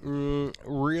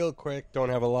 Real quick, don't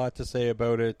have a lot to say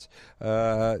about it.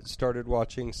 Started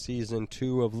watching season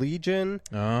 2 of Legion.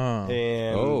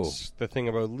 And the thing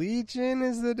about Legion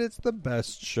is that it's the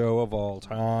best show of all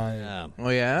time. Yeah. Oh,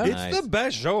 yeah? It's the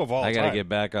best show of all time. I got to get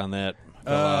back on that.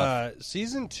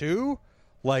 Season 2,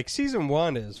 like season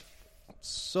 1 is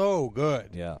so good.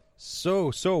 Yeah.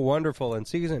 So wonderful. And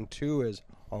season 2 is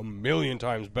a million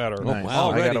times better. Nice. wow.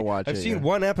 Already. I gotta watch I've it, seen yeah.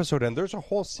 one episode, and there's a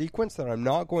whole sequence that I'm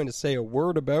not going to say a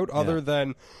word about other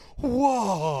than,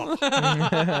 whoa.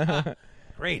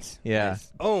 Great. Yeah.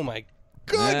 Oh, my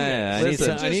goodness. Yeah, I It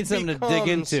need just something to dig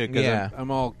becomes- into because Yeah.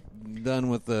 I'm all done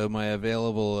with my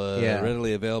available,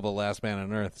 readily available Last Man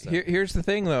on Earth. So. Here's the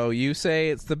thing, though. You say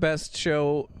it's the best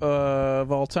show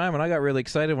of all time, and I got really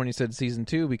excited when you said season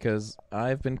 2 because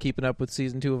I've been keeping up with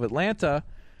season 2 of Atlanta.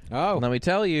 Oh. Let me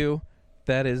tell you,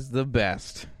 that is the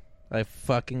best. I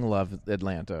fucking love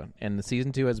Atlanta, and the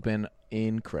season 2 has been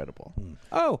incredible.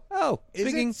 Oh.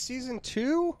 Is it season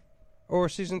 2? Or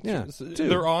season 2? Yeah, 2.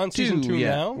 They're on season 2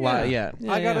 yeah. now? Yeah.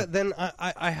 I gotta, then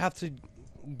I have to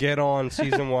get on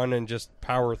season 1 and just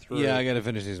power through. Yeah, I got to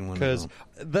finish season 1 because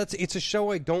it's a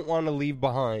show I don't want to leave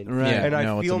behind, Right. Yeah, and I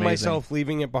no, it's feel amazing. myself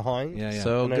leaving it behind. Yeah.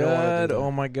 So And I don't wanna do good. that.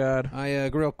 Oh, my God. I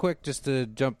real quick, just to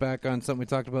jump back on something we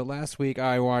talked about last week.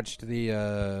 I watched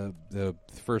the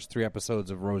first 3 episodes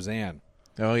of Roseanne.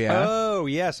 Oh, yeah. Oh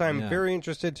yes, I'm Yeah. very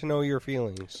interested to know your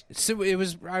feelings. So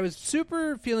I was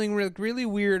super feeling really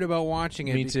weird about watching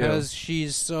it Me too. because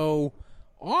she's so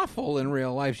awful in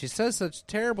real life. She says such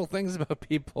terrible things about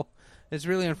people. It's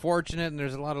really unfortunate, and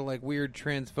there's a lot of like weird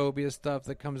transphobia stuff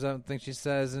that comes out and things she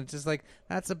says, and it's just like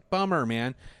that's a bummer,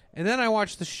 man. And then I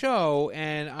watch the show,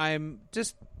 and I'm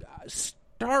just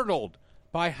startled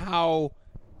by how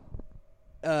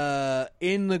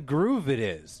in the groove it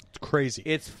is. It's crazy.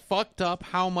 It's fucked up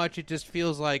how much it just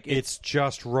feels like It's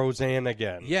just Roseanne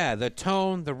again. yeah, the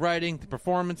tone, the writing, the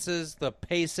performances, the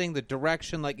pacing, the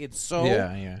direction, like it's so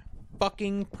Yeah.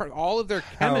 fucking all of their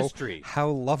chemistry. How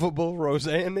lovable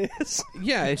Roseanne is.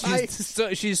 Yeah,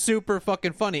 she's super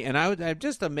fucking funny, and I'm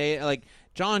just amazed. Like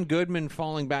John Goodman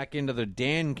falling back into the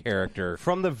Dan character.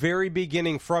 From the very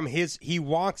beginning, he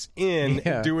walks in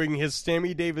Yeah. doing his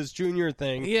Sammy Davis Jr.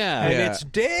 thing. Yeah. And Yeah. it's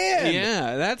Dan.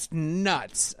 Yeah, that's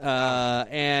nuts. But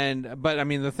I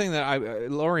mean, the thing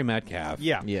that Laurie Metcalf.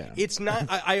 Yeah. Yeah. It's not,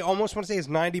 I almost want to say it's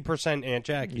 90% Aunt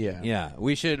Jackie. Yeah. Yeah,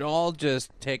 we should all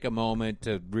just take a moment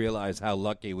to realize how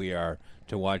lucky we are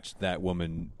to watch that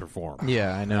woman perform.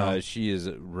 Yeah, I know. She is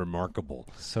remarkable.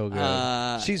 So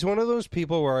good. She's one of those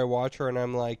people where I watch her and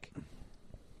I'm like,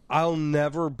 I'll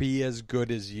never be as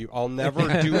good as you. I'll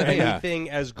never do anything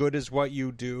as good as what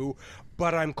you do,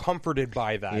 but I'm comforted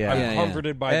by that. Yeah. I'm Yeah,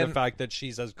 comforted by the And- fact that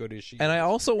she's as good as she And is. I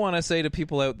also want to say to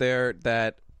people out there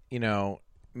that,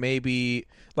 maybe,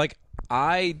 like,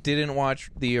 I didn't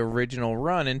watch the original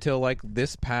run until, like,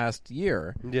 this past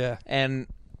year. Yeah. And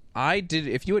I did,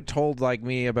 if you had told, like,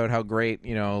 me about how great,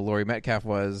 Laurie Metcalf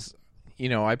was,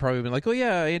 I'd probably been like, oh,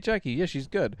 yeah, Aunt Jackie, yeah, she's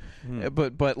good.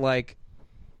 But, like,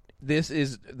 this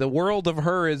is, the world of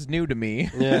her is new to me.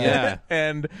 Yeah.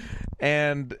 and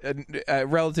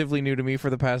relatively new to me for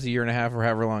the past year and a half or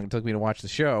however long it took me to watch the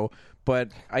show. But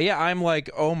I'm like,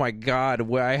 oh my God,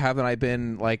 why haven't I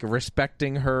been like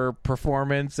respecting her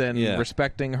performance and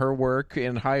respecting her work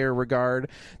in higher regard?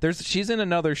 She's in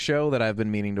another show that I've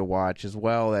been meaning to watch as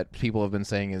well that people have been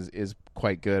saying is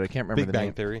quite good. I can't remember Big the Bang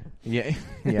name. Theory. Yeah.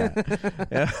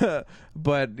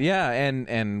 But yeah,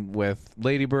 and with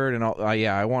Lady Bird and all,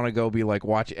 I want to go be like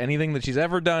watch anything that she's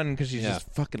ever done because she's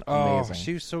just fucking amazing. Oh,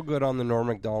 she was so good on the Norm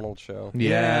Macdonald show.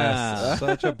 Yes.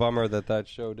 Such a bummer that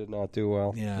show did not do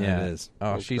well. Yeah, Yeah. it is.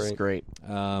 Oh, That's she's great.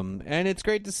 And it's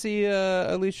great to see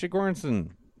Alicia Goranson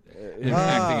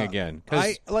acting again.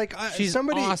 'Cause she's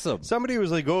awesome. Somebody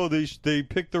was like, "Oh, they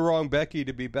picked the wrong Becky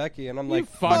to be Becky," and I'm like,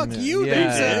 fuck "Fuck you!" Yeah, They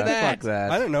yeah, said that. fuck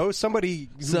that. I don't know. Somebody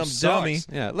who Some sucks. dummy.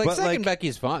 Yeah, like But, second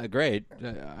Becky's fun, great.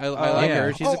 I like yeah.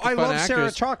 her. She's a I fun love Sarah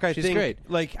actress. Chalk. I She's think great.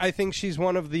 Like I think she's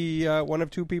one of the one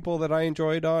of two people that I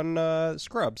enjoyed on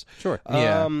Scrubs. Sure.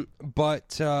 Yeah.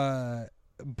 But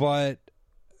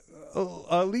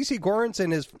Lacey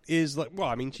Goranson is like, well,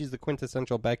 I mean, she's the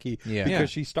quintessential Becky Yeah. because Yeah.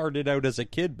 she started out as a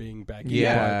kid being Becky.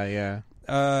 Yeah.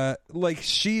 Like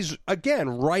she's again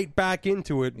right back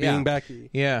into it being Yeah. Becky.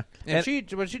 Yeah. And she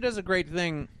does a great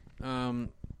thing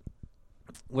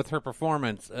with her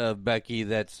performance of Becky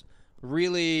that's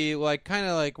really like kind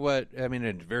of like what I mean,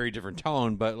 a very different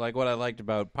tone, but like what I liked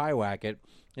about Pyewacket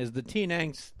is the teen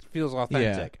angst feels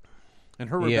authentic, and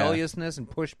her Yeah. rebelliousness and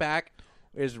pushback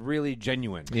is really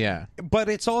genuine. Yeah. But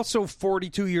it's also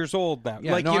 42 years old now.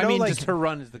 Yeah, like, no, you know, I mean like, just her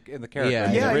run as in the character. Yeah.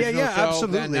 The Yeah, original show,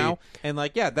 absolutely. then now, and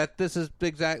this is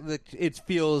exactly. It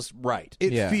feels right.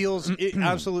 it Yeah. feels, it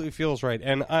absolutely feels right.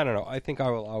 And I don't know. I think I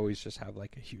will always just have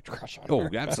like a huge crush on her. Oh,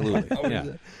 absolutely.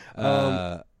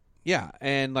 Yeah. Yeah,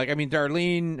 and like I mean,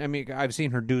 Darlene. I mean, I've seen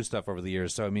her do stuff over the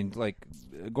years. So I mean, like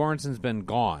Goranson's been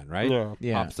gone, right? Yeah.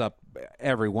 Yeah. Pops up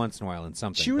every once in a while in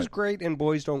something. She was but- great in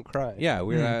Boys Don't Cry. Yeah,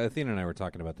 Athena and I were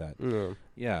talking about that.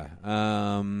 Yeah.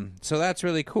 Yeah. So that's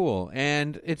really cool,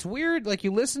 and it's weird. Like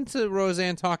you listen to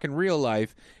Roseanne talk in real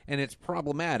life, and it's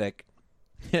problematic.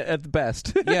 At the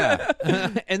best. Yeah,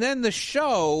 and then the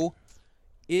show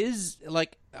is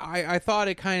like I thought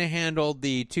it kind of handled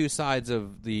the two sides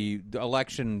of the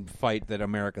election fight that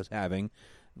America's having,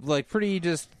 like pretty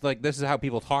just like this is how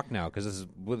people talk now because this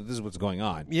is what's going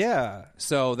on. Yeah.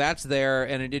 So that's there,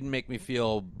 and it didn't make me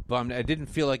feel bummed. I didn't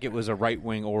feel like it was a right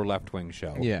wing or left wing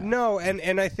show. Yeah. No,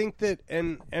 and I think that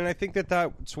and I think that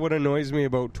that's what annoys me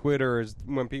about Twitter is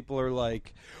when people are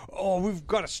like, "Oh, we've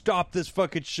got to stop this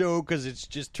fucking show because it's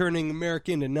just turning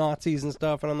America into Nazis and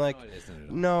stuff." And I'm like,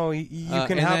 "No, you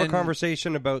can and have a then-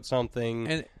 conversation about something,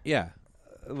 And yeah,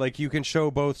 like you can show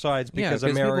both sides because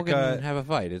people America, can have a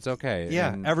fight. It's okay.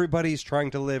 yeah, And- everybody's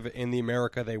trying to live in the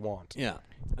America they want." yeah.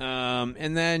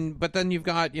 And then, but then you've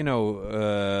got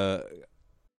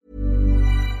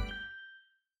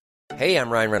Hey, I'm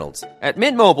Ryan Reynolds. At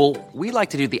Mint Mobile, we like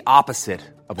to do the opposite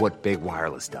of what Big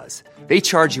Wireless does. They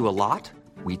charge you a lot,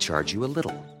 we charge you a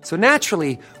little. So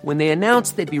naturally, when they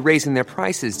announced they'd be raising their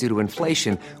prices due to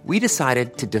inflation, we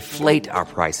decided to deflate our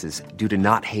prices due to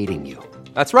not hating you.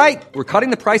 That's right. We're cutting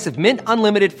the price of Mint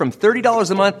Unlimited from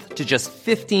 $30 a month to just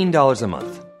 $15 a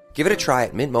month. Give it a try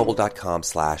at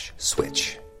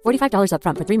mintmobile.com/switch. $45 up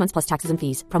front for 3 months plus taxes and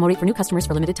fees. Promo rate for new customers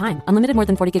for limited time. Unlimited more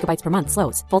than 40 gigabytes per month.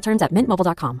 Slows full terms at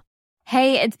mintmobile.com.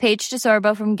 Hey, it's Paige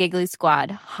DeSorbo from Giggly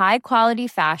Squad. High quality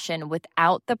fashion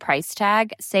without the price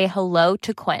tag. Say hello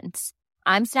to Quince.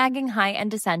 I'm snagging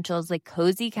high-end essentials like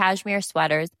cozy cashmere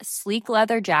sweaters, sleek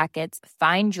leather jackets,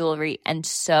 fine jewelry, and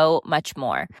so much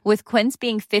more. With Quince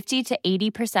being 50 to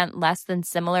 80% less than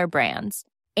similar brands.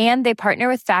 And they partner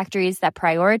with factories that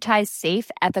prioritize safe,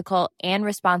 ethical, and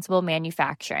responsible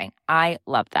manufacturing. I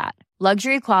love that.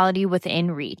 Luxury quality within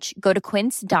reach. Go to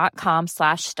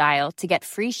quince.com/style to get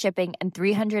free shipping and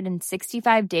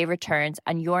 365-day returns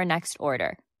on your next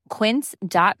order.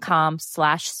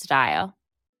 Quince.com/style.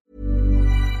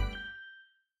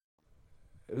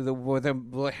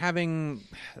 Having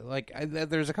like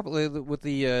there's a couple with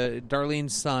the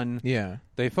Darlene's son. Yeah.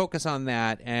 They focus on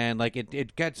that, and like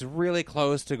it gets really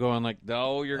close to going like,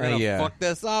 no, you're gonna yeah. fuck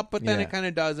this up, but then Yeah. it kind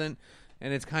of doesn't,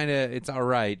 and it's all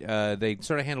right. They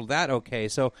sort of handled that okay.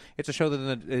 So it's a show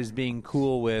that is being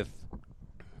cool with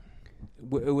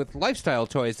lifestyle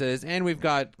choices, and we've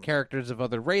got characters of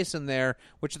other race in there,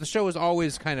 which the show is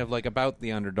always kind of like about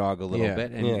the underdog a little Yeah.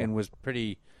 bit, and was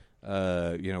pretty.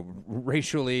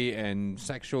 Racially and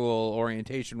sexual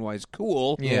orientation wise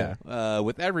cool. Yeah.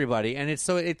 With everybody, and it's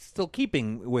still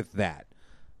keeping with that.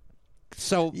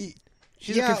 So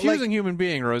she's yeah, a confusing like- human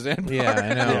being, Roseanne. Yeah,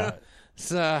 I know.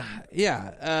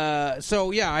 Yeah.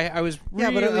 So I was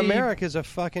really... Yeah, but America's a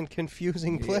fucking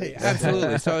confusing place.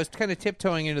 Absolutely. So I was kind of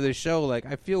tiptoeing into the show. Like,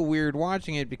 I feel weird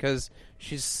watching it because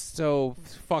she's so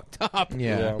fucked up.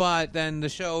 Yeah. But then the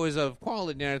show is of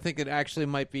quality, and I think it actually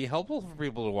might be helpful for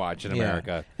people to watch in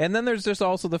America. And then there's just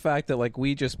also the fact that like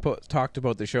we just talked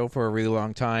about the show for a really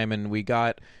long time, and we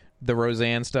got the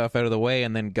Roseanne stuff out of the way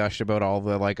and then gushed about all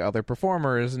the like other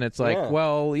performers, and it's like, Yeah.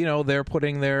 well, they're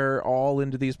putting their all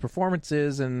into these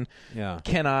performances, and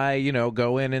can I,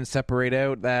 go in and separate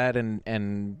out that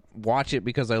and watch it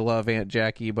because I love Aunt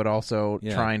Jackie, but also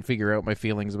try and figure out my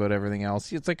feelings about everything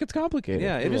else. It's like, it's complicated.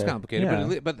 Yeah, it is complicated,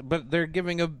 Yeah. but they're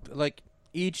giving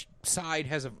each side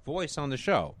has a voice on the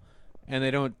show, and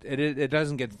they don't. It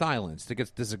doesn't get silenced. It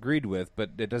gets disagreed with, but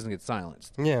it doesn't get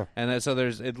silenced. Yeah. And so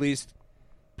there's at least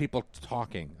people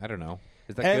talking. I don't know.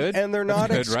 Is that and, good? And they're not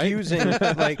That's good, right? excusing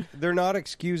they're not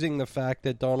excusing the fact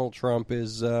that Donald Trump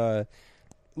is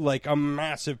like a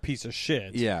massive piece of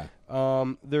shit. Yeah.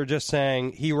 They're just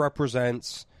saying he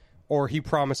represents or he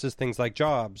promises things like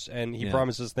jobs, and he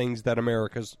promises things that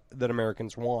Americans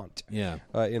want. Yeah.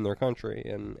 In their country,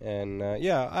 and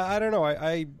I don't know.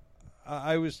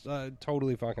 I was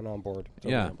totally fucking on board.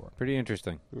 Totally on board. Pretty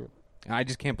interesting. Yeah. I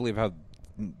just can't believe how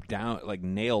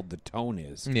nailed the tone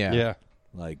is. Yeah.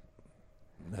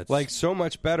 That's Like so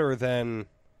much better than,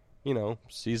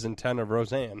 season 10 of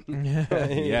Roseanne.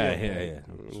 yeah.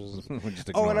 Just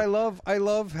Oh, and ignore I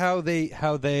love how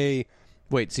they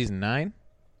Wait, season 9?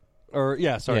 or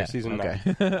season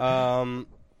 9. Okay.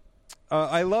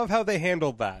 I love how they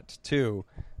handled that too.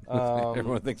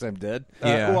 Everyone thinks I'm dead.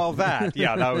 Well, that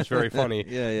was very funny.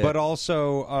 Yeah. But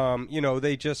also,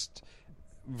 they just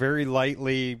very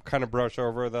lightly kind of brush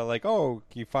over the like,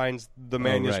 he finds the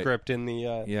manuscript in the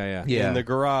in the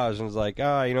garage and is like,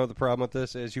 the problem with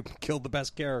this is you killed the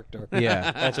best character.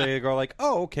 Yeah. And so you go like,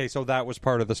 okay, so that was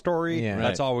part of the story. Yeah.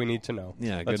 That's all we need to know.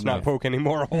 Yeah, Let's good not enough. poke any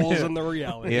more holes in the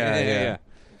reality. Yeah.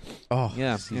 Oh,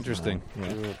 Yeah, interesting.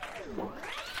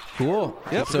 cool.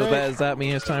 Yep. So does that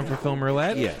mean it's time for Film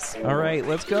Roulette? Yes. All right,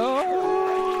 let's go.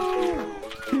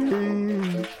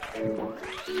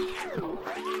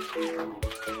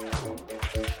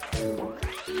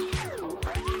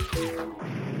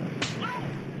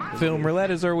 Film Roulette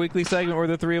is our weekly segment where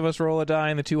the three of us roll a die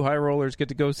and the two high rollers get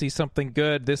to go see something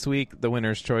good. This week, the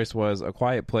winner's choice was A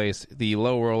Quiet Place. The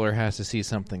low roller has to see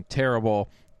something terrible.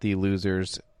 The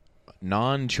loser's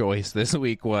non-choice this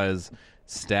week was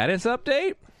Status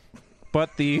Update.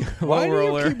 But the Why low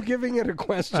roller... do you keep giving it a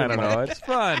question? I don't know. It's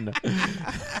fun.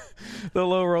 The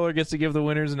low roller gets to give the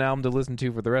winners an album to listen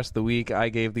to for the rest of the week. I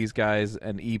gave these guys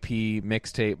an EP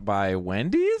mixtape by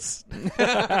Wendy's.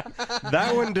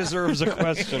 That one deserves a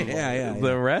question.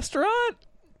 The restaurant.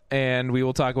 And we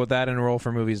will talk about that and roll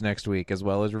for movies next week, as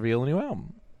well as reveal a new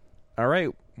album. All right.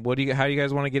 How do you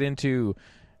guys want to get into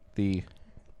the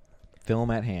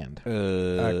film at hand?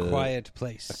 A Quiet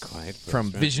Place.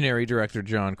 From visionary director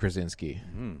John Krasinski.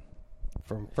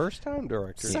 From first-time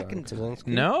director. Second John time.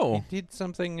 Krasinski. No. He did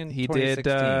something in He 2016,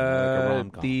 did like a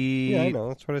rom-com. Yeah, I know.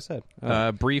 That's what I said.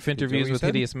 Brief interviews you with said?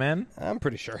 Hideous Men I'm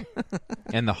pretty sure.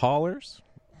 and The Haulers.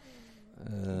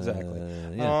 Exactly.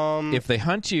 If they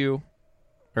hunt you,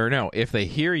 if they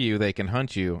hear you, they can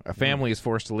hunt you. A family is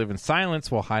forced to live in silence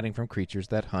while hiding from creatures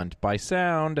that hunt by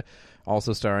sound.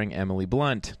 Also starring Emily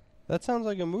Blunt. That sounds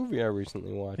like a movie I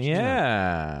recently watched.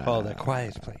 Yeah. Called A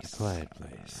Quiet Place. Quiet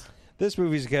Place. This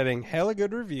movie's getting hella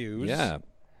good reviews. Yeah.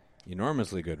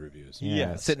 Enormously good reviews. Yeah.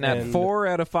 Yes, Sitting at and 4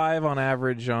 out of 5 on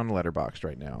average on Letterboxd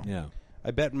right now. Yeah.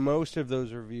 I bet most of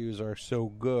those reviews are so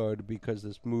good because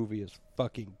this movie is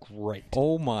fucking great.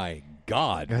 Oh my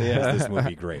God. Is this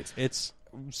movie great? It's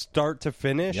start to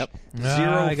finish. Yep.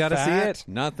 Zero I gotta see fat. it.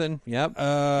 Nothing. Yep.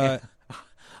 One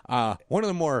of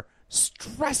the more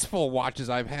stressful watches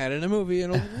I've had in a movie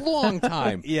in a long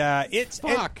time. Yeah, it's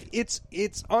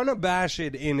unabashed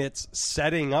in its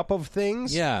setting up of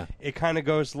things. Yeah. It kind of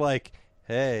goes like,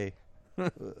 hey,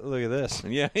 look at this.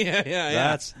 Yeah.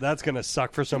 That's gonna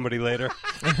suck for somebody later.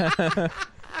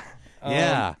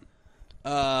 Yeah.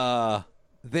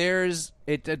 There's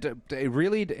it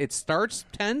really it starts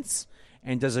tense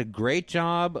and does a great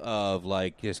job of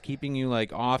like just keeping you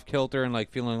like off kilter and like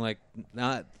feeling like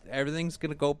not everything's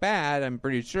gonna go bad. I'm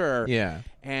pretty sure. Yeah.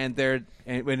 And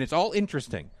it's all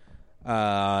interesting,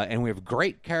 and we have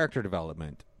great character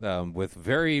development with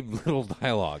very little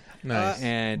dialogue.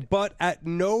 Nice. But at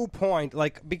no point,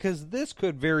 because this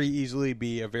could very easily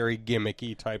be a very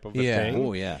gimmicky type of a Yeah. thing.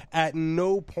 Oh, yeah. At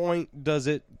no point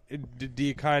do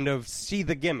you kind of see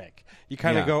the gimmick. You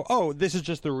kind of Yeah. go, this is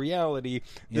just the reality.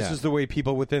 This Yeah. is the way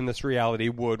people within this reality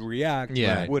would react,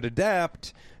 Yeah. would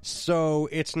adapt. So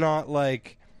it's not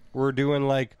like we're doing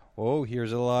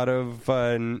here's a lot of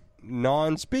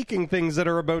non-speaking things that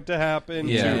are about to happen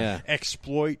Yeah. to Yeah.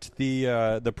 exploit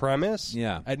the premise.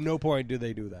 Yeah. At no point do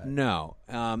they do that. No.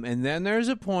 And then there's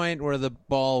a point where the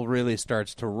ball really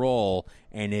starts to roll,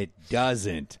 and it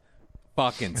doesn't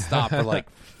fucking stop for like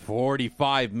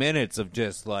 45 minutes of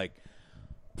just like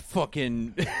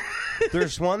fucking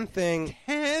There's one thing.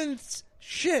 tense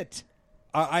shit.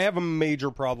 I have a major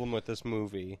problem with this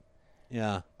movie.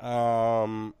 Yeah.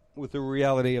 With the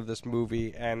reality of this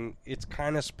movie, and it's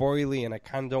kind of spoily, and I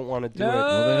kind of don't want to do No. it.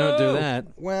 Well, they don't do that.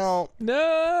 Well,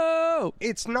 No.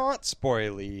 it's not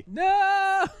spoily.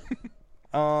 No.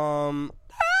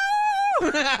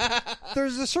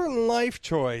 There's a certain life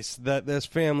choice that this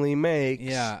family makes.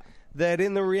 Yeah. That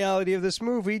in the reality of this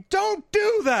movie, don't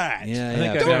do that. Yeah, I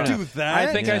think yeah. I Don't know. do that.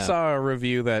 I think I Yeah. saw a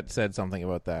review that said something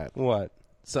about that. What?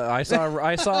 So I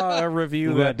saw a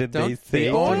review What that did don't they the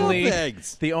think? only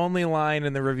Eggs. the only line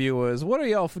in the review was, "What are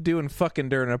y'all doing fucking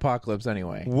during an apocalypse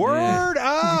anyway?" Word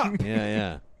up!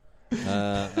 Yeah.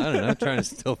 I don't know. Trying to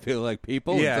still feel like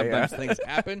people. Yeah, and sometimes yeah. things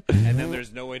happen, and then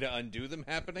there's no way to undo them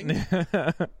happening.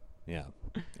 Yeah.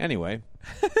 Anyway.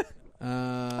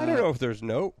 I don't know if there's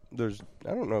no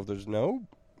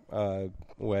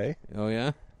way. Oh,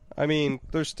 yeah? I mean,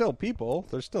 there's still people.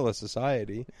 There's still a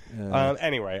society.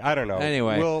 Anyway, I don't know.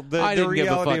 Anyway. well, the I didn't give a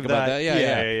reality fuck of about that.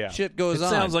 Yeah. Shit goes It on.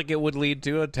 sounds like it would lead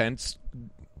to a tense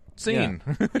scene.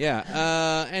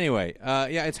 Yeah. Anyway.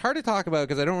 Yeah, it's hard to talk about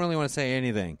because I don't really want to say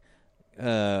anything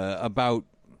about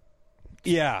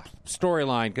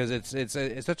storyline because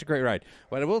it's such a great ride.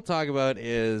 What I will talk about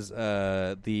is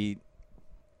the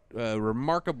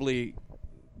remarkably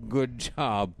good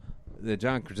job that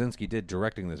John Krasinski did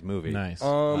directing this movie. Nice.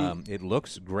 It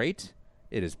looks great.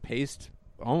 It is paced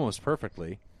almost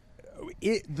perfectly.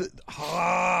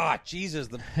 Jesus,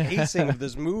 the pacing of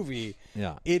this movie.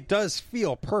 Yeah. It does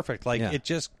feel perfect. Like it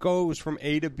just goes from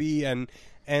A to B,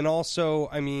 and also,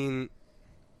 I mean,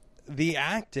 the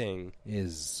acting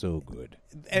is so good,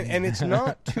 and it's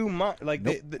not too much. Like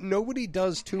nobody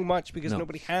does too much because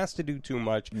nobody has to do too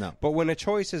much. No. But when a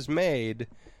choice is made,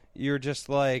 you're just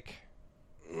like,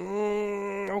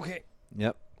 okay.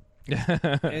 Yep.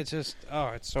 It's just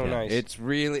it's so nice. It's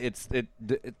really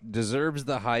it deserves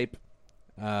the hype,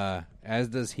 as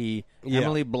does he.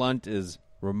 Emily Blunt is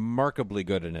remarkably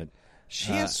good in it.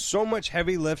 She has so much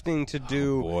heavy lifting to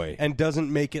do, and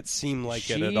doesn't make it seem like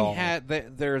it at all.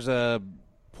 There's a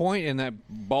point in that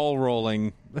ball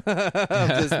rolling of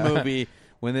this movie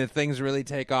when the things really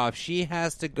take off. She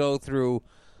has to go through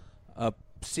a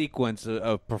sequence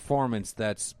of performance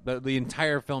that the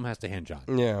entire film has to hinge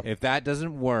on. Yeah. If that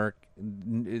doesn't work,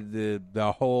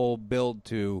 the whole build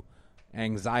to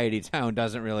Anxiety Town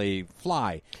doesn't really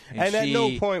fly. And at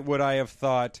no point would I have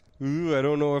thought, I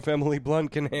don't know if Emily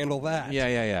Blunt can handle that.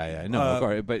 Yeah. No, of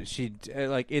course. But she,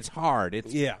 it's hard.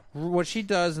 What she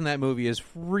does in that movie is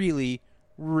really,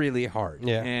 really hard.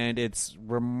 Yeah. And it's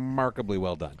remarkably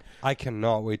well done. I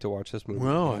cannot wait to watch this movie.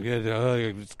 Well, I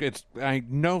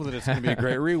know that it's going to be a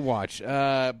great rewatch.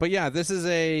 But yeah, this is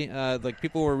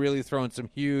people were really throwing some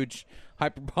huge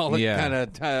hyperbolic kind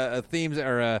of themes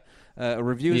or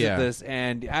reviews of this,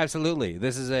 and absolutely,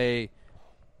 this is a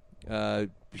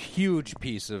huge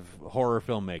piece of horror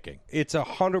filmmaking. It's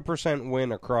 100%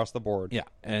 win across the board. Yeah,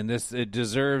 and it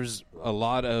deserves a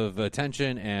lot of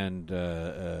attention and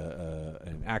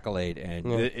an accolade,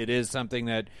 and it is something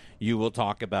that you will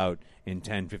talk about in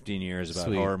 10, 15 years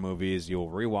about horror movies. You'll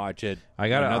rewatch it. I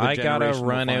gotta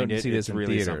run out and see this in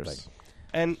theaters. Something.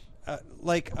 And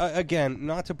again,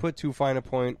 not to put too fine a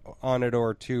point on it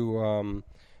or to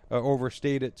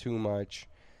overstate it too much.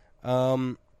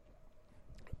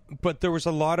 But there was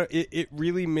a lot of it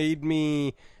really made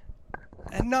me,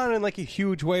 and not in like a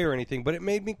huge way or anything, but it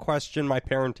made me question my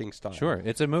parenting style. Sure,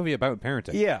 it's a movie about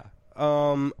parenting. Yeah,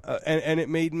 and it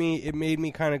made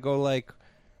me kind of go like,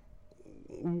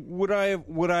 would I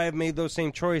have made those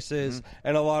same choices? Mm-hmm.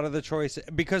 And a lot of the choices,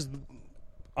 because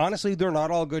honestly, they're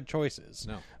not all good choices.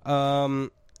 No.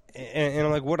 And I'm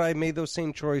like, would I have made those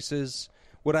same choices?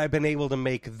 Would I have been able to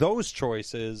make those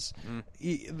choices?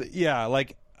 Yeah,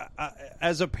 like.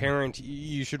 As a parent,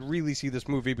 you should really see this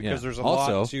movie because there's a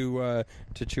lot to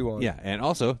chew on. Yeah, and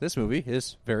also, this movie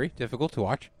is very difficult to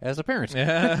watch as a parent. Oh,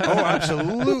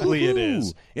 absolutely it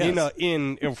is. Yes.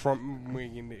 From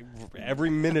every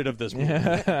minute of this movie.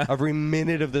 Every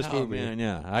minute of this movie. Man,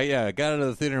 yeah. I got out of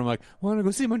the theater and I'm like, I want to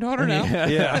go see my daughter now.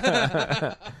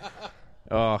 Yeah.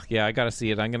 Oh, yeah, I got to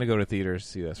see it. I'm going to go to theaters to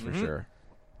see this for sure.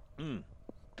 Mm.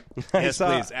 Yes,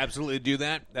 please, absolutely do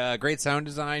that. Great sound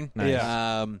design. Nice.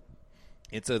 Yeah.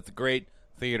 It's a great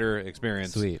theater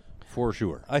experience. Sweet. For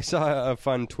sure. I saw a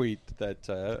fun tweet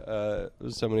that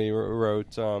somebody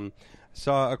wrote.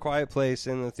 Saw A Quiet Place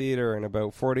in the theater, and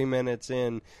about 40 minutes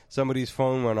in, somebody's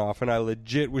phone went off, and I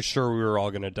legit was sure we were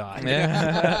all going to die.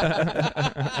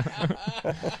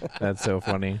 That's so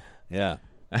funny. Yeah.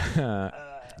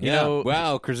 You know,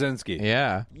 wow, Krasinski.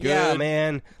 Yeah. Yeah,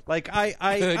 man. Like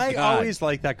I always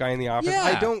like that guy in The Office.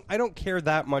 Yeah. I don't care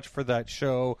that much for that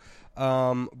show.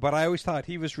 But I always thought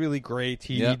he was really great.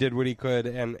 He did what he could,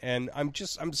 and I'm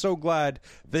so glad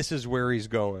this is where he's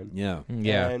going. Yeah.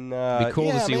 Yeah. And be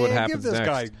cool to see what happens give this next.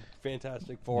 guy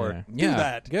Fantastic Four. Yeah. Do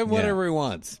that. Give whatever he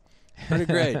wants. Pretty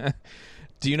great.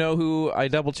 Do you know who I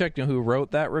double checked? You know who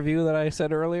wrote that review that I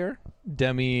said earlier?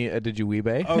 Demi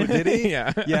Adijuwibe. Oh, did he?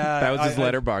 Yeah. Yeah. That was his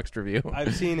Letterboxd review.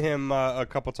 I've seen him a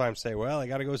couple times say, "Well, I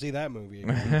got to go see that movie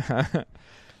again."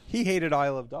 He hated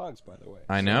Isle of Dogs, by the way.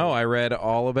 I know. I read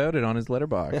all about it on his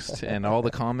Letterboxd and all the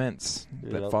comments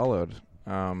that followed.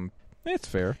 It's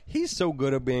fair. He's so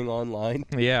good at being online.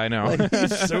 Yeah, I know. Like,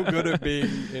 he's so good at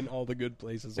being in all the good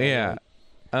places. Yeah.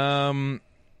 All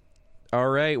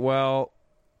right. Well,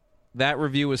 that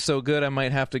review was so good, I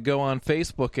might have to go on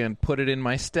Facebook and put it in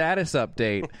my status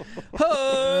update.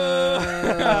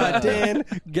 Dan,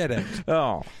 get it.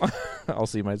 Oh, I'll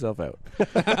see myself out.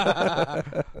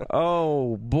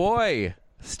 Oh, boy.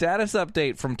 Status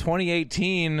update from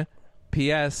 2018.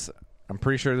 P.S. I'm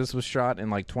pretty sure this was shot in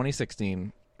like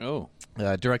 2016. Oh.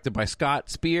 Directed by Scott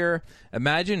Speer.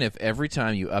 Imagine if every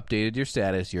time you updated your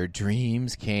status, your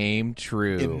dreams came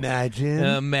true.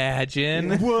 Imagine.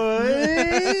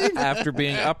 What? After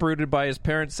being uprooted by his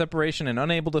parents' separation and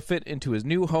unable to fit into his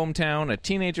new hometown, a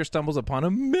teenager stumbles upon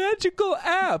a magical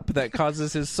app that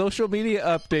causes his social media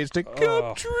updates to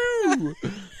come true.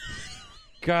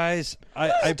 Guys,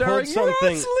 I pulled Starring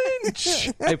something. Ross Lynch.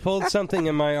 I pulled something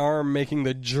in my arm, making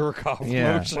the jerk off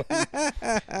motion.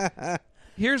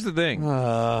 Here's the thing.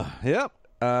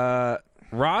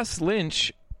 Ross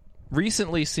Lynch,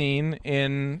 recently seen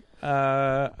in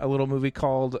a little movie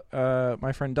called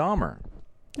My Friend Dahmer.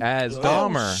 As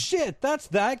Dahmer. Oh, shit, that's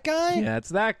that guy? Yeah, it's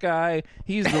that guy.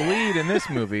 He's the lead in this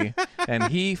movie, and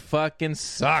he fucking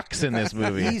sucks in this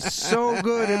movie. He's so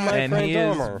good in My and Friend he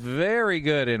Dahmer. is very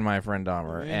good in My Friend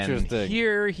Dahmer. And Interesting.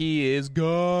 here he is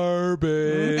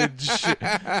garbage.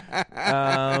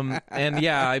 And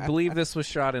yeah, I believe this was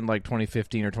shot in like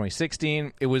 2015 or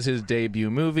 2016. It was his debut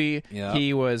movie. Yeah.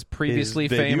 He was previously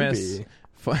His famous. baby.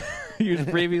 He was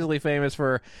previously famous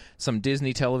for some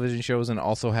Disney television shows and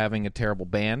also having a terrible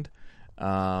band.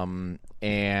 And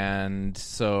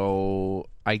so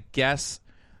I guess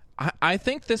I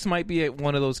think this might be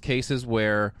one of those cases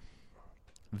where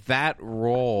that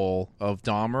role of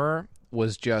Dahmer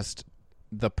was just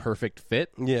the perfect fit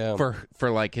Yeah.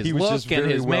 for like his He was look just and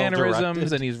very his well mannerisms,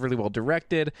 directed. and he's really well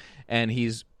directed, and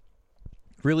he's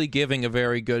really giving a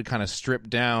very good kind of stripped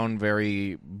down,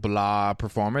 very blah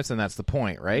performance, and that's the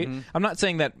point, right? I'm not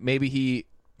saying that maybe he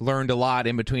learned a lot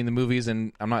in between the movies,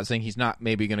 and I'm not saying he's not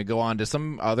maybe going to go on to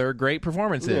some other great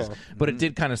performances, but it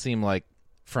did kind of seem like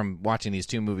from watching these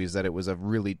two movies that it was a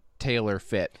really tailor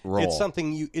fit role. It's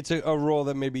something it's a role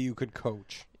that maybe you could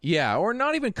coach. Yeah, or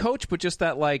not even coach, but just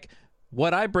that like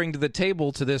what I bring to the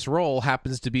table to this role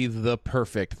happens to be the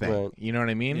perfect thing. Right. You know what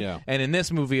I mean? Yeah. And in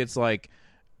this movie, it's like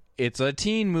it's a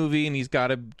teen movie, and he's got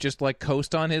to just like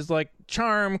coast on his like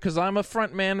charm because I'm a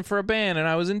front man for a band, and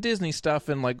I was in Disney stuff,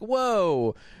 and like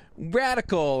whoa,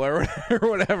 radical or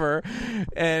whatever,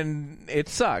 and it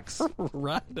sucks.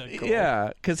 Radical.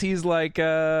 Yeah, because he's like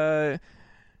skateboarding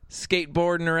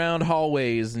around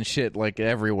hallways and shit like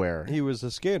everywhere. He was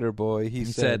a skater boy. He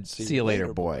said, "See you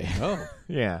later, boy." Oh.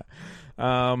 Yeah.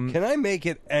 Can I make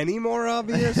it any more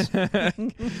obvious?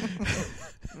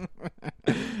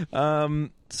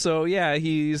 So yeah,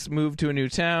 he's moved to a new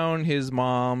town. His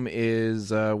mom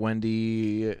is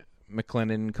Wendy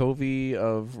McLennan Covey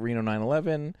of Reno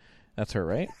 911. That's her,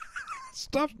 right?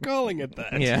 Stop calling it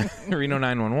that. Yeah, Reno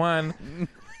 911.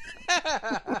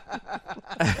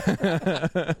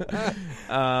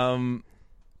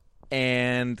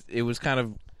 And it was kind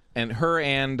of, and her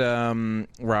and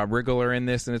Rob Riggle are in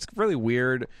this, and it's really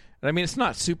weird. And I mean, it's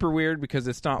not super weird because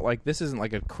it's not like, this isn't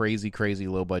like a crazy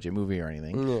low budget movie or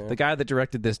anything. Yeah. The guy that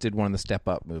directed this did one of the Step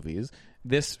Up movies.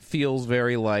 This feels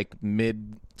very like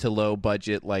mid to low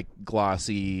budget, like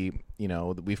glossy, you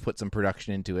know, we've put some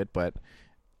production into it, but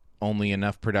only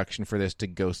enough production for this to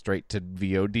go straight to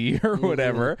VOD or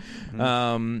whatever.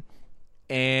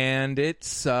 And it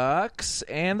sucks,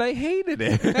 and I hated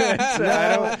it.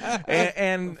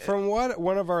 and From what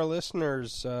one of our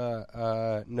listeners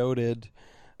noted,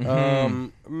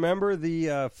 remember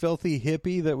the filthy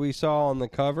hippie that we saw on the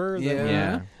cover?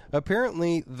 Yeah.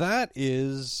 Apparently, that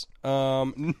is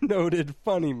noted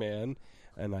funny man,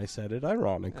 and I said it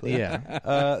ironically.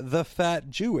 Yeah. The fat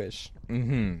Jewish,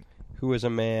 who is a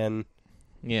man.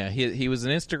 Yeah, he was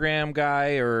an Instagram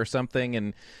guy or something,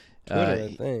 and Twitter,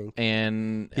 I think.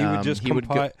 And He would just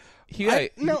compile.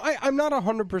 I'm not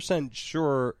 100%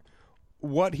 sure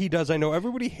what he does. I know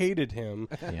everybody hated him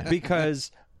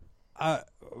because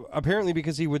apparently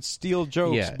because he would steal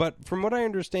jokes. Yeah. But from what I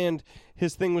understand,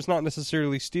 his thing was not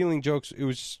necessarily stealing jokes. It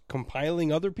was just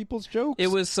compiling other people's jokes. it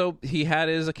was, so he had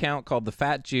his account called The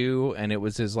Fat Jew, and it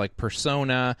was his like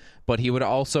persona, but he would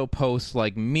also post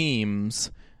like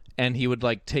memes, and he would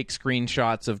like take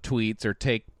screenshots of tweets or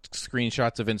take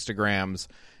screenshots of Instagrams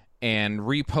and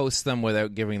repost them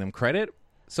without giving them credit.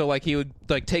 So like he would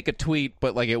like take a tweet,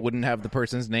 but like it wouldn't have the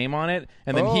person's name on it,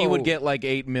 and then he would get like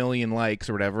 8 million likes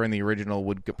or whatever, and the original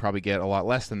would probably get a lot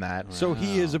less than that. So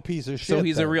he is a piece of shit. So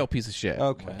he's then. a real piece of shit.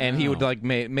 Okay. And he would like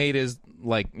made his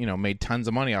like, you know, made tons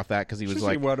of money off that because he was Just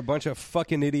like, what a bunch of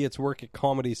fucking idiots work at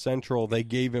Comedy Central. They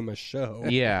gave him a show.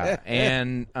 yeah,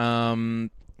 and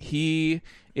he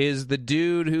is the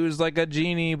dude who's like a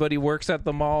genie, but he works at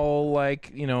the mall, like,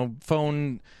 you know,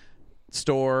 phone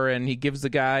store, and he gives the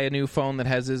guy a new phone that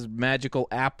has his magical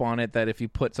app on it that if you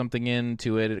put something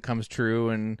into it, it comes true.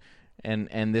 And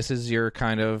this is your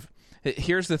kind of.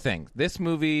 Here's the thing: this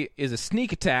movie is a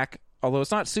sneak attack although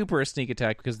it's not super a sneak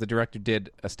attack because the director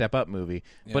did a Step Up movie,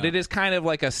 but it is kind of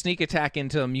like a sneak attack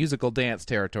into musical dance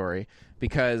territory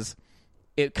because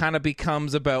it kind of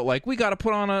becomes about like, we got to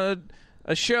put on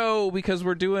a show because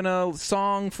we're doing a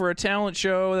song for a talent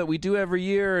show that we do every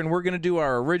year, and we're going to do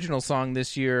our original song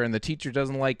this year, and the teacher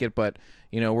doesn't like it, but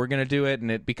we're going to do it,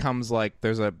 and it becomes like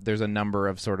there's a number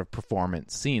of sort of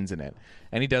performance scenes in it.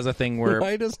 And he does a thing where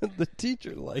why doesn't the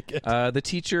teacher like it? The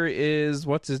teacher is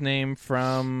what's his name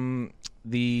from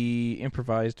the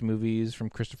improvised movies from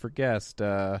Christopher Guest.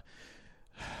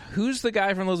 Who's the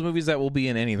guy from those movies that will be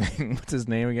in anything? What's his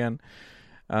name again?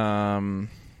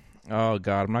 Oh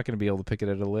God, I'm not going to be able to pick it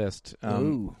at a list.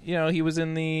 He was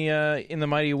in the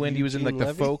Mighty Wind. He was in like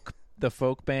the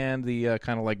folk band, the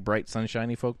kind of like bright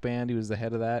sunshiny folk band. He was the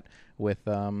head of that with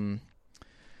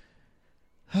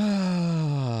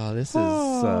this is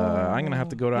I'm going to have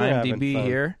to go to IMDb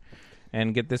here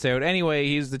and get this out. Anyway,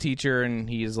 he's the teacher, and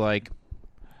he's like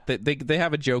they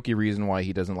have a jokey reason why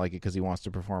he doesn't like it because he wants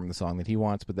to perform the song that he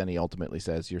wants, but then he ultimately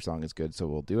says your song is good, so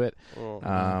we'll do it.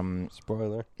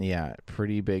 Spoiler. Yeah,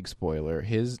 pretty big spoiler.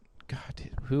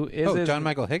 Who is it? John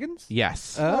Michael Higgins?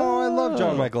 Yes. I love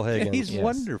John Michael Higgins. He's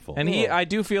wonderful. And I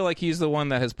do feel like he's the one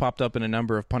that has popped up in a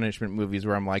number of punishment movies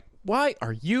where I'm like, why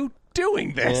are you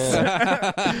doing this?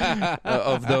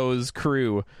 Of those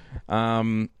crew.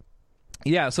 So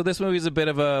this movie is a bit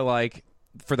of a like,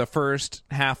 for the first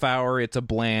half hour, it's a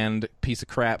bland piece of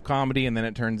crap comedy, and then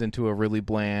it turns into a really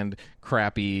bland,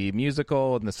 crappy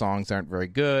musical, and the songs aren't very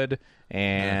good,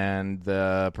 and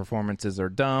the performances are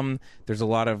dumb. There's a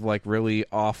lot of like really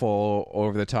awful,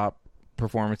 over-the-top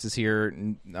performances here.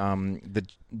 The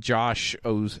Josh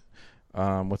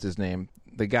what's his name?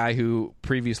 The guy who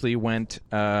previously went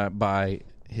by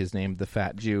his name, the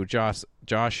Fat Jew, Josh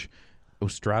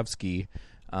Ostrovsky,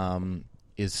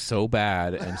 is so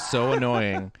bad and so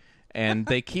annoying, and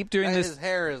they keep doing this. His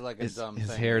hair is like a dumb thing.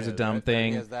 His hair is a dumb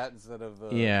thing. He has that instead of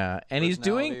and he's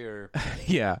doing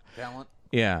talent.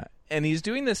 Yeah, and he's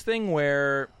doing this thing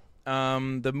where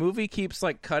the movie keeps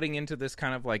like cutting into this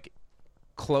kind of like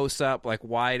close up, like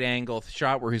wide angle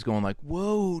shot where he's going like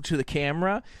whoa to the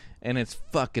camera, and it's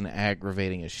fucking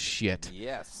aggravating as shit.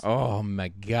 Yes. Oh my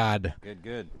God.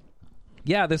 Good.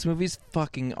 Yeah, this movie's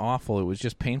fucking awful. It was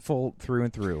just painful through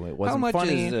and through. It wasn't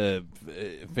funny. How much is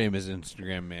a famous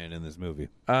Instagram man in this movie?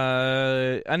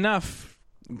 Enough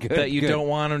that you don't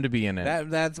want him to be in it.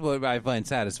 That's what I find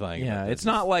satisfying. Yeah, it's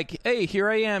not like, hey, here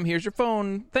I am. Here's your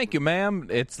phone. Thank you, ma'am.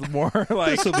 It's more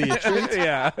like this will be a treat.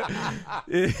 Yeah,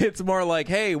 it's more like,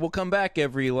 hey, we'll come back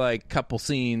every like couple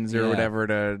scenes or whatever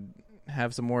to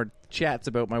have some more chats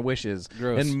about my wishes.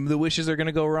 Gross. And the wishes are going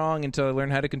to go wrong until I learn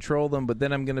how to control them, but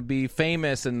then I'm going to be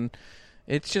famous, and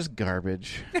it's just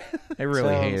garbage. I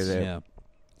really hated it. Yeah.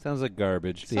 Sounds like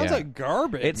garbage. Sounds like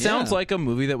garbage. It sounds like a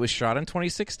movie that was shot in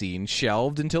 2016,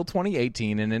 shelved until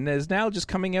 2018, and is now just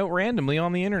coming out randomly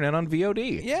on the internet on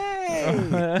VOD.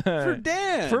 Yay! For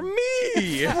Dan! For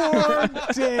me! For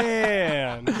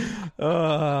Dan!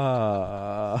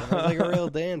 Sounds like a real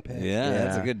Dan pick. Yeah,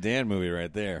 that's a good Dan movie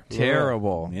right there.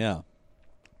 Terrible. Yeah.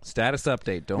 Status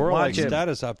update. Don't More watch like it.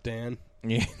 Status up, Dan.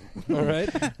 Yeah. All right.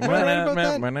 Am I right about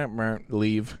that?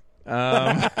 Leave.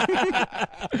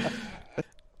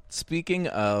 Speaking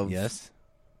of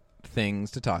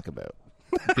things to talk about,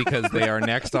 because they are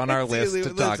next on our list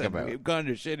to talk about. We've gone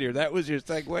to shit here. That was your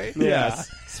segue? Yes.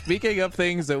 Speaking of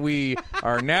things that we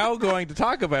are now going to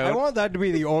talk about. I want that to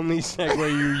be the only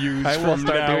segue you use. I will from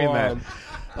start now doing on. that.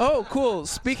 Oh, cool.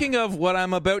 Speaking of what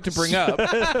I'm about to bring up,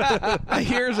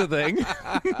 here's the thing.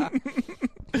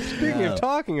 Speaking of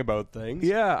talking about things.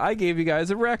 Yeah, I gave you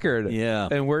guys a record. Yeah.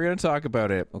 And we're going to talk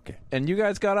about it. Okay. And you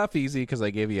guys got off easy because I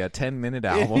gave you a 10-minute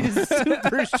album. It's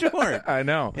super short. I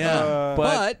know. Yeah.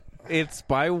 But it's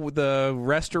by the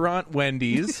restaurant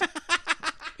Wendy's.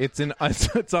 It's on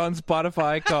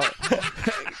Spotify called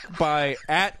by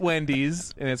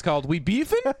 @Wendy's, and it's called We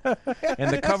Beefin'.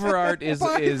 And the cover art is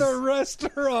the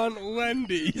restaurant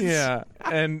Wendy's. Yeah,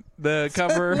 and the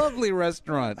cover Lovely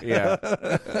restaurant. Yeah,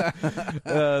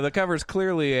 the cover is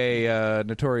clearly a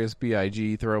Notorious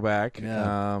B.I.G. throwback.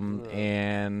 Yeah.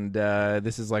 And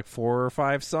this is like 4 or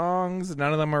 5 songs.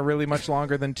 None of them are really much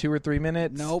longer than 2 or 3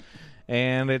 minutes. Nope.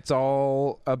 And it's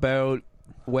all about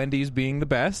Wendy's being the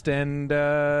best, and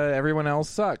everyone else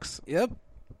sucks. Yep.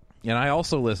 And I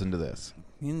also listened to this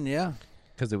Yeah.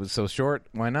 because it was so short.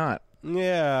 Why not?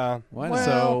 Yeah. Why Well, not?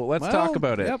 So let's talk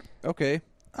about it. Yep. Okay.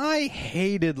 I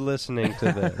hated listening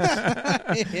to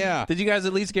this. Yeah. Did you guys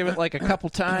at least give it like a couple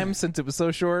times since it was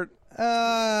so short?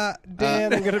 Dan,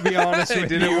 I'm going to be honest with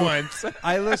did you. it once.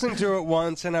 I listened to it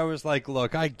once, and I was like,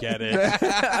 look, I get it.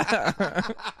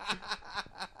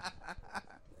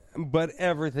 but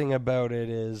everything about it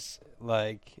is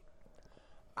like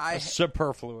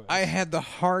superfluous. I had the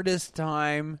hardest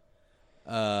time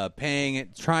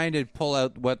trying to pull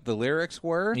out what the lyrics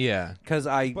were. Yeah. Because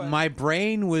my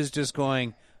brain was just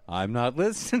going, I'm not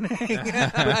listening.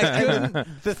 I couldn't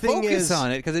The thing focus is-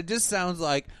 on it because it just sounds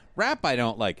like rap I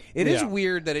don't like. It is Yeah.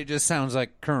 weird that it just sounds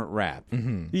like current rap.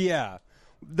 Yeah.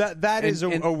 That is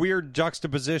a weird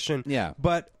juxtaposition. Yeah.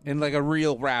 But And like a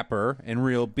real rapper and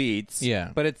real beats.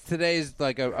 Yeah. But it's today's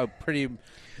like a pretty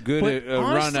good But run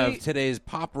honestly- of today's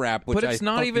pop rap, which But it's I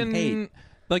not fucking even hate.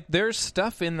 like there's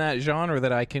stuff in that genre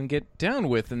that I can get down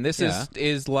with, and this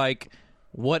is like,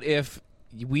 what if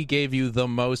we gave you the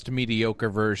most mediocre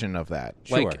version of that?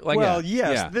 Sure. Like well, yeah.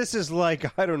 yes, Yeah. this is like,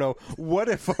 I don't know, what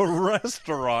if a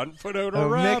restaurant put out a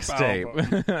rap mixtape.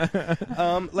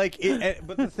 album?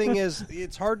 But the thing is,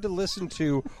 it's hard to listen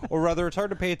to, or rather, it's hard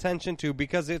to pay attention to,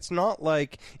 because it's not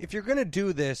like, if you're going to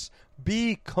do this,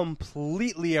 be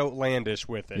completely outlandish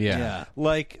with it. Yeah.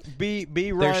 Like, be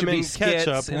There rhyming should be skits,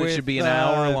 ketchup and with, it should be an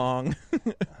hour long.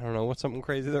 I don't know, what's something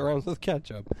crazy that rhymes with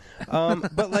ketchup?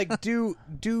 But like, do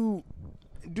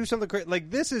something crazy. Like,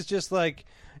 this is just like,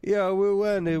 yeah, we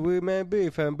Wendy, we make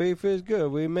beef, and beef is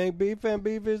good. We make beef, and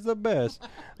beef is the best.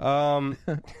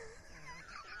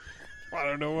 I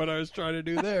don't know what I was trying to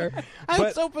do there. I But-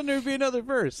 was hoping there'd be another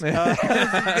verse.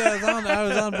 I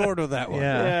was on board with that one.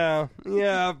 Yeah.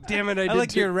 Yeah. Damn it, I I did like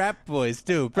too, your rap voice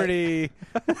too. Pretty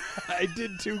I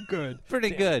did too good.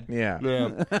 pretty good. Yeah. Yeah.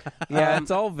 Yeah,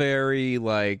 it's all very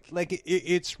like Like,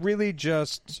 it's really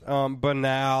just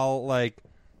banal, like,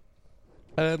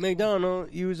 McDonald,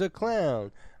 you was a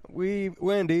clown. We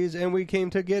Wendy's, and we came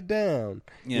to get down.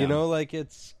 Yeah. You know, like,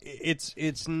 it's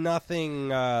nothing,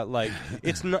 like,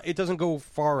 it's not, it doesn't go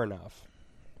far enough.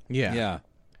 Yeah.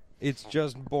 It's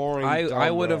just boring.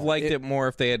 I would have dumb liked rap. it more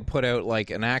if they had put out like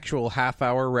an actual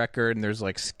half-hour record and there's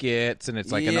like skits and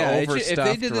it's like Yeah, an if overstuffed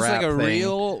they did this rap like a thing.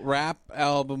 real rap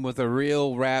album with a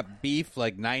real rap beef,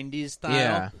 like 90s style,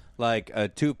 Yeah. like a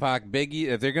Tupac Biggie,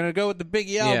 if they're going to go with the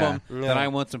Biggie album, Yeah. then I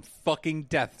want some fucking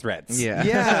death threats. Yeah.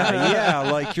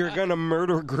 Yeah, like you're gonna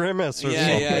murder Grimace or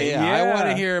something. I want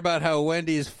to hear about how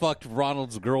Wendy's fucked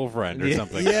Ronald's girlfriend or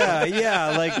something.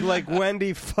 Yeah, like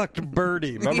Wendy fucked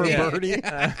Birdie. Remember Birdie?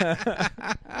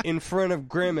 In front of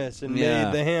Grimace and Yeah.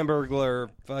 made the Hamburglar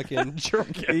fucking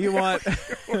jerk. You want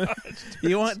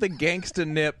the Gangsta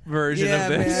Nip version Yeah, of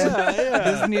this. man.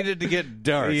 Yeah. This needed to get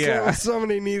dark. Yeah.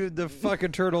 Somebody needed to fuck a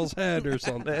turtle's head or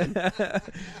something.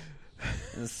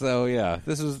 So yeah,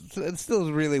 it's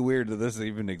still really weird that this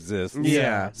even exists.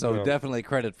 Yeah. So Yeah. definitely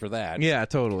credit for that. Yeah,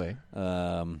 totally.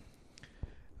 Well,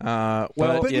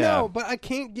 But yeah. no, but I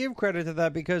can't give credit to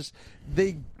that because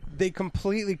they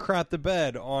completely crapped the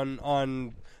bed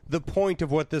on the point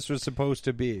of what this was supposed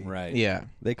to be. Right. Yeah.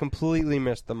 They completely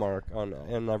missed the mark on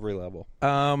every level.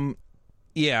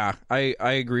 Yeah, I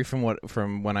agree from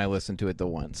when I listened to it the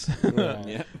once.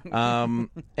 Yeah.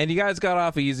 And you guys got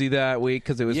off easy that week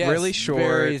because it was Yes, really short.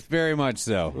 Very, very much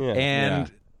so. Yeah. And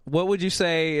Yeah. what would you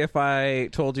say if I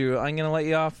told you I'm going to let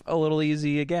you off a little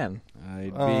easy again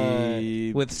I'd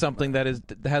be. with something that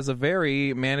has a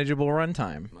very manageable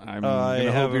runtime? I'm I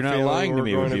gonna have hope you're a not feeling lying to we're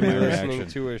me. going Would to be be my listening reaction.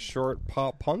 to a short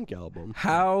pop punk album.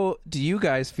 How do you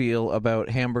guys feel about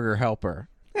Hamburger Helper?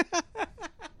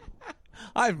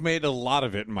 I've made a lot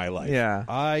of it in my life. Yeah.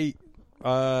 I When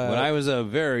I was a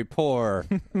very poor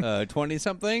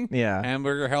 20-something, Yeah.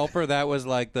 hamburger helper, that was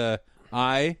like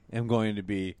I am going to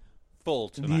be full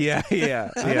tonight. Yeah.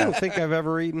 I don't think I've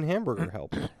ever eaten Hamburger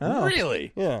Helper.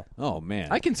 Really? Yeah. Oh, man.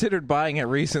 I considered buying it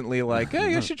recently, like,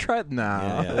 hey, you should try it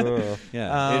now. Yeah.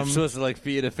 Yeah. It's supposed to like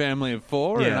feed a family of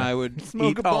 4, Yeah. and I would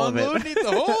smoke Eat a all of bong it. load and eat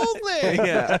the whole thing.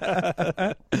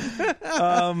 Yeah.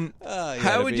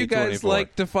 How would you guys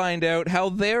like to find out how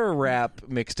their rap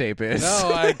mixtape is?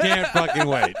 No, I can't fucking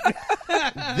wait.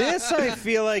 This, I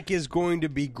feel like, is going to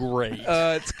be great.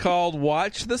 It's called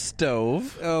Watch the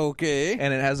Stove, Okay.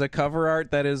 and it has a cover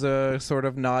art that is a sort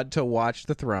of nod to Watch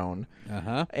the Throne.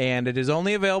 Uh-huh. And it is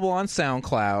only available on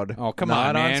SoundCloud. Oh, come not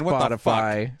on, man. on What the fuck?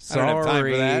 Spotify. I don't have time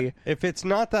for that. Sorry. If it's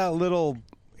not that little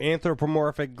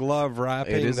anthropomorphic glove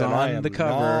wrapping, It is then I on am the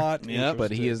cover. not Yep.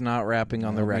 But he is not rapping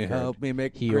on the record. Help me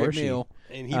make he a great or she. meal.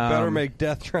 And he better make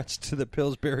death threats to the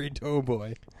Pillsbury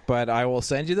Doughboy. But I will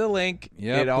send you the link.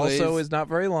 Yeah, it also please. is not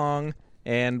very long,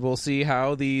 and we'll see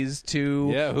how these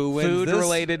two Who wins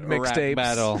food-related this rap mixtapes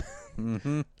battle?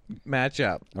 match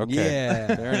up. Okay.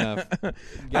 Yeah. Fair enough. I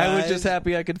was Guys. just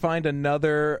happy I could find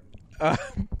another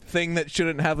thing that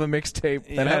shouldn't have a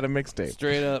mixtape that had a mixtape.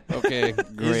 Straight up. Okay,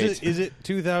 great. Is it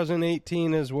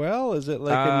 2018 as well? Is it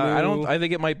like I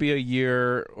think it might be a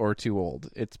year or two old.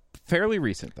 It's fairly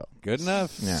recent though. Good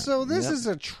enough. Yeah. So this is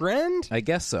a trend? I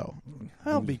guess so.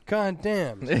 I'll be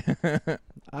goddamned.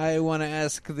 I want to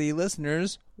ask the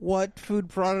listeners, what food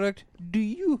product do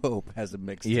you hope has a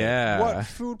mixtape? Yeah. What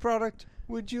food product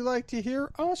would you like to hear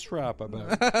us rap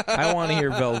about? I want to hear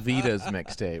Velveeta's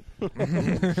mixtape.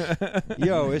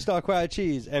 Yo, it's not quite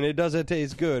cheese, and it doesn't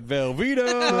taste good.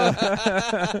 Velveeta!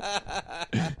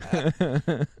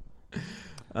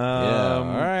 All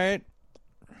right.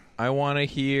 I want to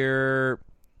hear...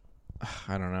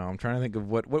 I don't know. I'm trying to think of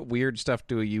what weird stuff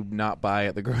do you not buy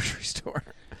at the grocery store?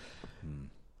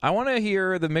 I want to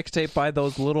hear the mixtape by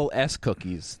those little S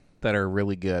cookies that are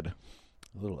really good.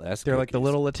 Little S. They're like the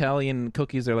little Italian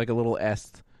cookies. They're like a little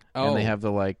S, and they have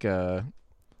the like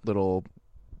little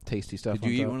tasty stuff. Did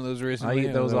you eat one of those recently? I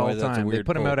eat those all the Otherwise, that's a time. They weird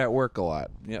put them pull. out at work a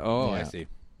lot. Yeah. Oh, I Yeah. see.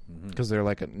 Because they're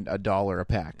like $1 a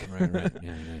pack. Right.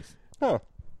 Yeah, nice. Huh.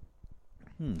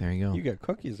 There you go. You got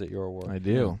cookies at your work. I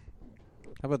do.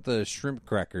 How about the shrimp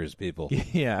crackers, people?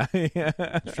 Yeah.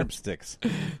 Shrimp sticks.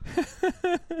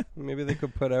 Maybe they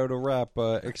could put out a rap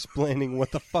explaining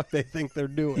what the fuck they think they're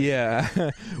doing.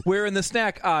 Yeah. We're in the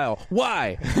snack aisle.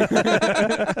 Why?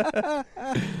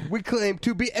 We claim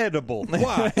to be edible.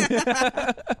 Why?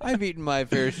 I've eaten my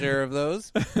fair share of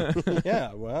those.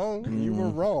 Yeah, well, you were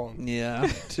wrong Yeah.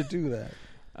 to do that.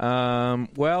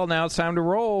 Well, now it's time to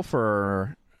roll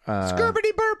for...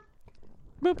 Skirpity burp.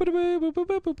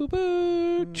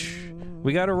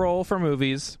 We got a roll for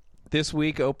movies. This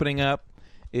week, opening up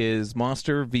is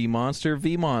Monster v. Monster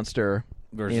v. Monster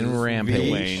Versus in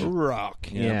Rampage. Wayne. Rock.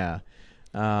 Yeah.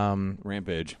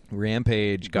 Rampage.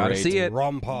 Rampage. Gotta Great. see it.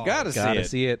 Rumpaw. Gotta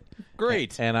See it.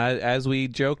 Great. And as we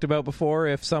joked about before,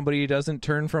 if somebody doesn't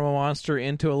turn from a monster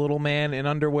into a little man in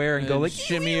underwear and go like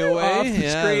shimmy away off the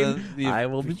Yeah, screen, the I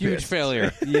will be huge pissed.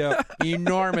 failure. Yeah.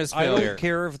 Enormous I failure. don't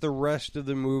care if the rest of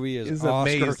the movie is It's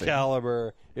Oscar amazing.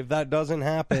 caliber. If that doesn't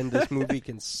happen, this movie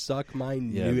can suck my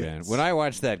Yeah, nuts. man. When I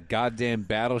watched that goddamn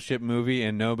Battleship movie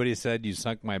and nobody said you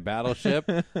sunk my battleship,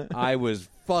 I was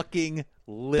fucking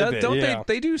livid. Don't Yeah.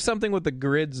 they do something with the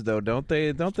grids though? Don't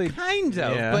they? Kind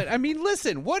of, Yeah. but I mean,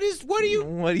 listen. What are you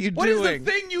What are you What is doing?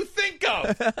 the thing you think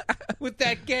of with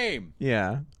that game?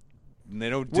 Yeah. And they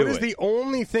don't do What is it. the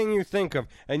only thing you think of?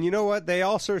 And you know what? They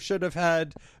also should have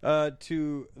had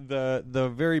to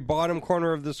the very bottom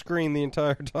corner of the screen the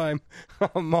entire time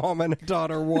a mom and a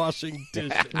daughter washing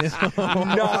dishes,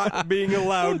 not being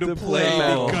allowed to play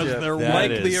Battleship. because they're That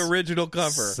like white. the is original cover.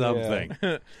 something.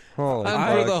 Holy And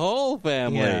fuck. for the whole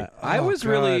family. Yeah. I Oh, was God.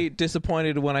 really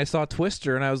disappointed when I saw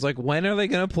Twister, and I was like, when are they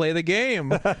going to play the game?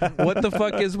 What the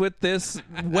fuck is with this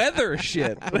weather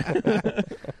shit?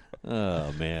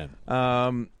 Oh man.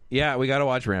 Yeah, we got to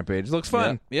watch Rampage. Looks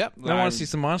fun. Yep. I want to see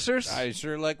some monsters. I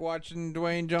sure like watching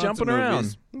Dwayne Johnson Jumping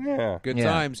movies. around. Yeah. Good Yeah.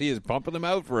 times. He is pumping them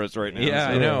out for us right now. Yeah,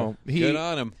 so I know. Good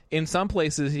on him. In some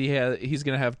places, he's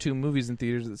going to have two movies in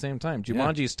theaters at the same time.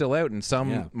 Jumanji is still out in some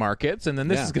Yeah. markets, and then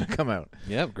this Yeah. is going to come out.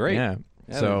 Yep, great. Yeah.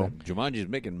 Yeah, So Jumanji's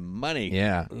making money.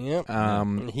 yeah. Yep.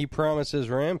 And he promises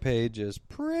Rampage is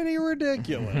pretty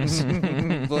ridiculous.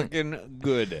 Looking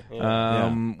good.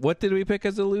 What did we pick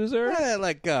as a loser? Yeah,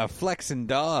 like Flexin'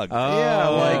 Dog. Yeah,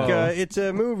 Oh. like it's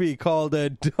a movie called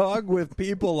A Dog with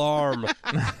People Arm.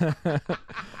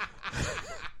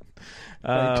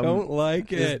 I don't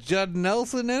like Is it. Judd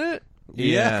Nelson in it?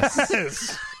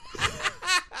 Yes.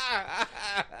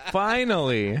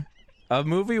 Finally, a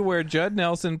movie where Judd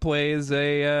Nelson plays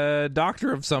a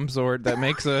doctor of some sort that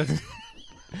makes a.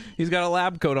 He's got a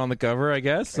lab coat on the cover, I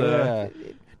guess. Yeah.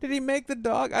 Did he make the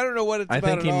dog? I don't know what it's I about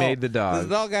think at he all. made the dog. The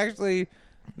dog actually...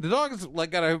 The dog's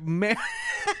like got a man...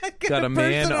 Got a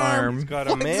man person arm. It's got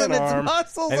a flexing man its arm.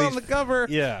 muscles and on he's- the cover.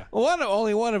 Yeah.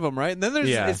 Only one of them, right? And then there's...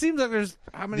 Yeah. It seems like there's...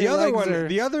 How many The other legs one, are...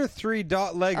 the other three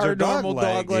legs are are dog normal legs.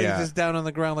 dog legs Yeah. just down on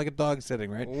the ground like a dog sitting,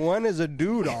 right? One is a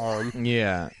dude arm.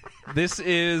 Yeah. This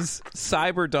is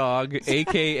Cyberdog,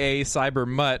 a.k.a. Cyber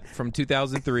Mutt, from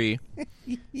 2003.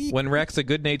 When Rex, a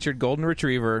good-natured golden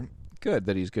retriever... Good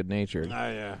that he's good-natured.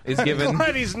 yeah. Is given...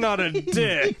 Glad he's not a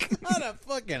dick. What a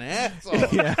fucking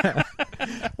asshole.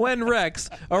 When Rex,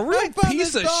 a real I found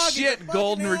piece this of dog, he's a shit fucking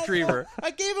golden asshole. retriever.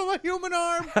 I gave him a human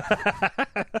arm.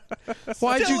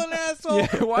 Why'd Still you, an asshole.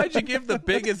 Yeah, why'd you give the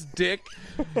biggest dick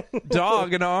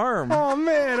dog an arm? Oh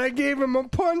man, I gave him a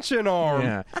punching arm.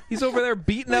 Yeah, he's over there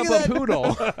beating Look up at a that.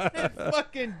 poodle.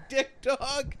 Fucking dick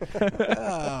dog.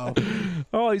 Oh.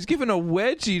 Oh, he's giving a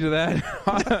wedgie to that.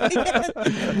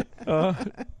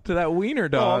 to that wiener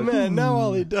dog. Oh man, now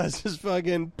all he does is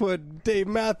fucking put Dave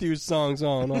Matthews songs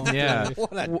on. All Yeah,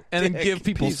 and then give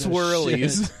people piece of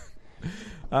swirlies.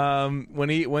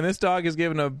 When this dog is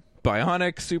given a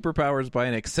bionic superpowers by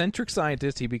an eccentric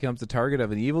scientist, he becomes the target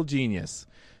of an evil genius.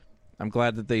 I'm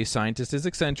glad that the scientist is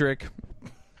eccentric.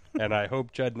 And I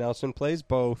hope Judd Nelson plays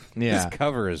both. Yeah. This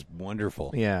cover is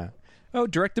wonderful. Yeah. Oh,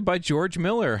 directed by George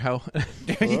Miller. How?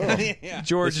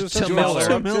 George This is T. George Miller.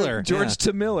 T. Miller. George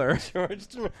T. Miller.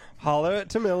 Holler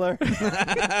at Miller.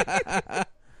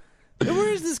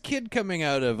 Where is this kid coming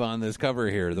out of on this cover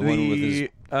here? The one with his.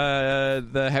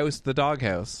 The house, the dog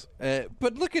house.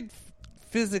 But look at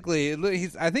physically.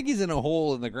 I think he's in a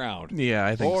hole in the ground. Yeah,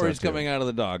 I think or so, he's too. coming out of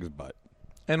the dog's butt.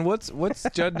 And what's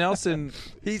Judd Nelson?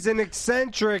 He's an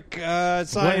eccentric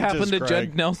scientist. What happened to Craig.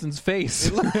 Judd Nelson's face?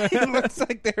 It looks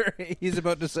like he's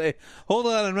about to say, "Hold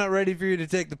on, I'm not ready for you to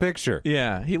take the picture."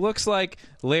 Yeah, he looks like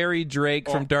Larry Drake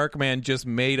from Darkman just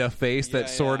made a face that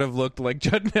sort of looked like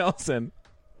Judd Nelson.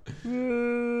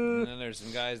 And then there's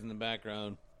some guys in the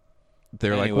background.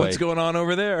 They're like, Anyway. what's going on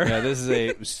over there? Yeah, this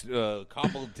is a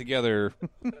cobbled together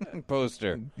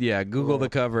poster. Yeah, Google the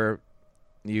cover.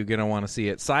 You're going to want to see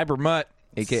it. Cyber Mutt,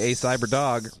 a.k.a. Cyber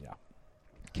Dog. Yeah.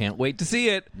 Can't wait to see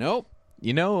it. Nope.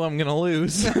 You know I'm going to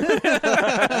lose.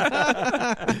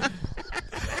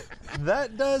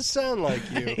 That does sound like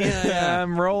you. Yeah,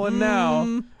 I'm rolling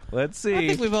now. Let's see. I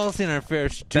think we've all seen our fair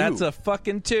share. That's a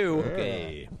fucking 2.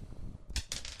 Okay.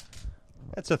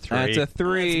 That's a 3. That's a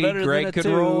 3. That's better Greg than a could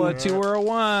 2. roll a 2 or a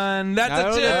 1.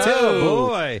 That's a 2. Oh,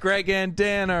 boy. Greg and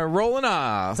Dan are rolling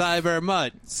off. Cyber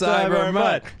Mutt. Cyber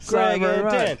Mutt. Greg Cyber and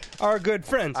Mutt. Dan, our good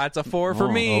friends. That's a 4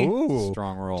 for me. Ooh.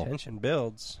 Strong roll. Tension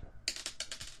builds.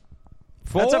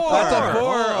 4. That's a 4.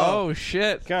 Oh. Oh,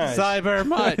 shit. Guys, Cyber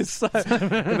Mutt. If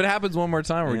it happens one more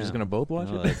time, we're just going to both watch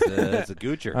Oh, it. that's a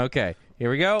goocher. Okay,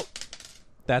 here we go.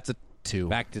 That's a 2.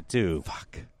 Back to 2.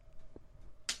 Fuck.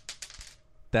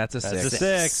 That's a 6. that's a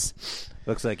 6.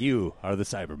 Looks like you are the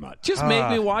Cyber Mutt. Just make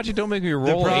me watch it. Don't make me The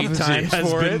roll 8 prophecy times has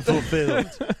for been it. fulfilled.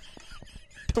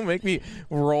 Don't make me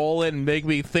roll it and make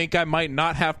me think I might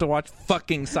not have to watch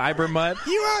fucking Cyber Mutt.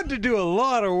 You had to do a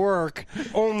lot of work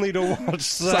only to watch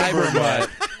Cyber Cyber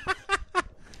Mutt.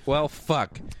 Well,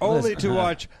 fuck. Only to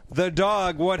watch the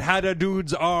dog what had a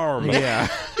dude's arm. Yeah.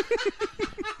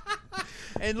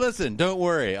 And listen, don't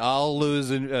worry. I'll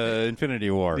lose Infinity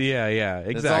War. Yeah, It's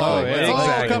exactly. all, it's all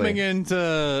Exactly. coming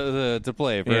into to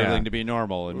play for Yeah. everything to be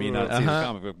normal and me not see the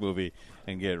comic book movie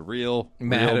and get real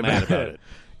Mad mad about about it. it.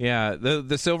 Yeah,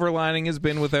 the silver lining has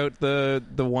been without the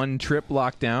one trip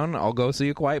lockdown, I'll go see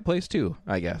A Quiet Place too,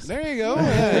 I guess. There you go.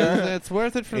 Yeah, it's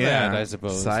worth it for that, I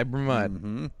suppose. Cyber Mutt.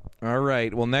 Mm-hmm. All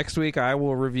right. Well, next week I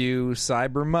will review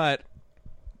Cyber Mutt.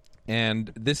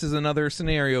 And this is another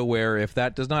scenario where if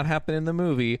that does not happen in the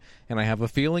movie, and I have a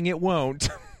feeling it won't,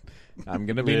 I'm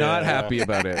going to be not happy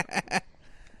about it.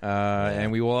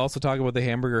 And we will also talk about the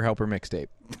Hamburger Helper mixtape.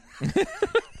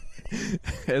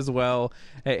 As well.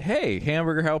 Hey,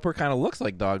 Hamburger Helper kind of looks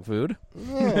like dog food.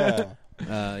 Yeah.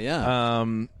 Yeah.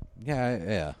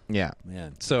 Yeah.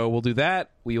 Man. So we'll do that.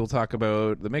 We will talk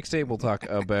about the mixtape. We'll talk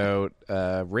about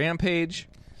Rampage.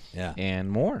 Yeah.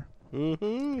 And more.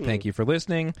 Mm-hmm. Thank you for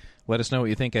listening. Let us know what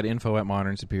you think at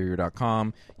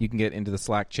info@modernsuperior.com. You can get into the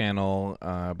Slack channel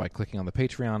by clicking on the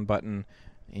Patreon button.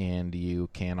 And you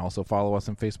can also follow us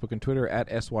on Facebook and Twitter at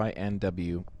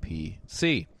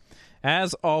SYNWPC.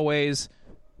 As always,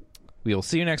 we'll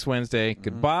see you next Wednesday.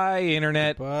 Goodbye,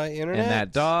 Internet. Bye, Internet. And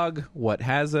that dog, what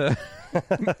has a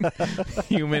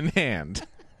human hand.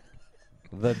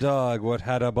 The dog what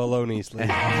had a baloney sleeve.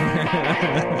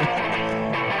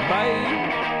 Bye.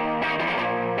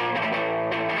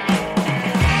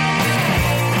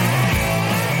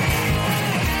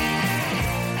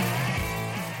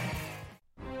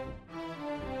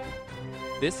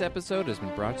 This episode has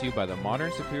been brought to you by the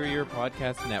Modern Superior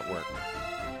Podcast Network.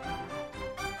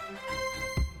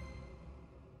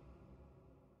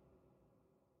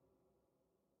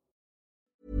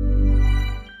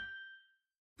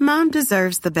 Mom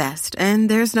deserves the best, and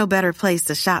there's no better place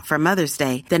to shop for Mother's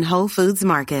Day than Whole Foods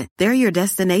Market. They're your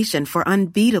destination for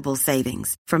unbeatable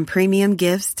savings, from premium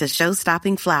gifts to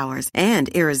show-stopping flowers and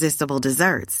irresistible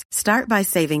desserts. Start by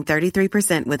saving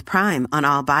 33% with Prime on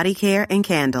all body care and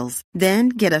candles. Then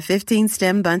get a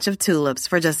 15-stem bunch of tulips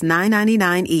for just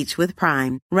 $9.99 each with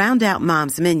Prime. Round out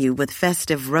Mom's menu with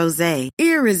festive rosé,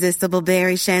 irresistible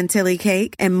berry chantilly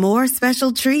cake, and more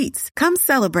special treats. Come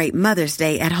celebrate Mother's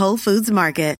Day at Whole Foods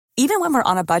Market. Even when we're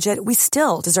on a budget, we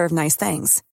still deserve nice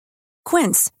things.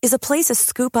 Quince is a place to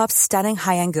scoop up stunning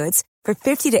high-end goods for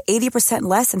 50 to 80%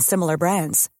 less than similar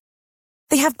brands.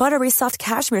 They have buttery soft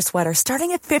cashmere sweaters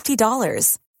starting at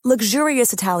 $50,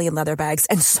 luxurious Italian leather bags,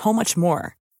 and so much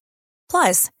more.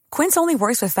 Plus, Quince only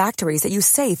works with factories that use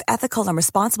safe, ethical, and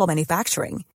responsible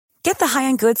manufacturing. Get the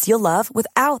high-end goods you'll love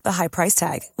without the high price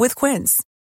tag with Quince.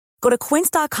 Go to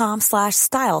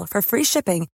quince.com/style for free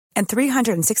shipping and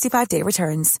 365-day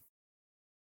returns.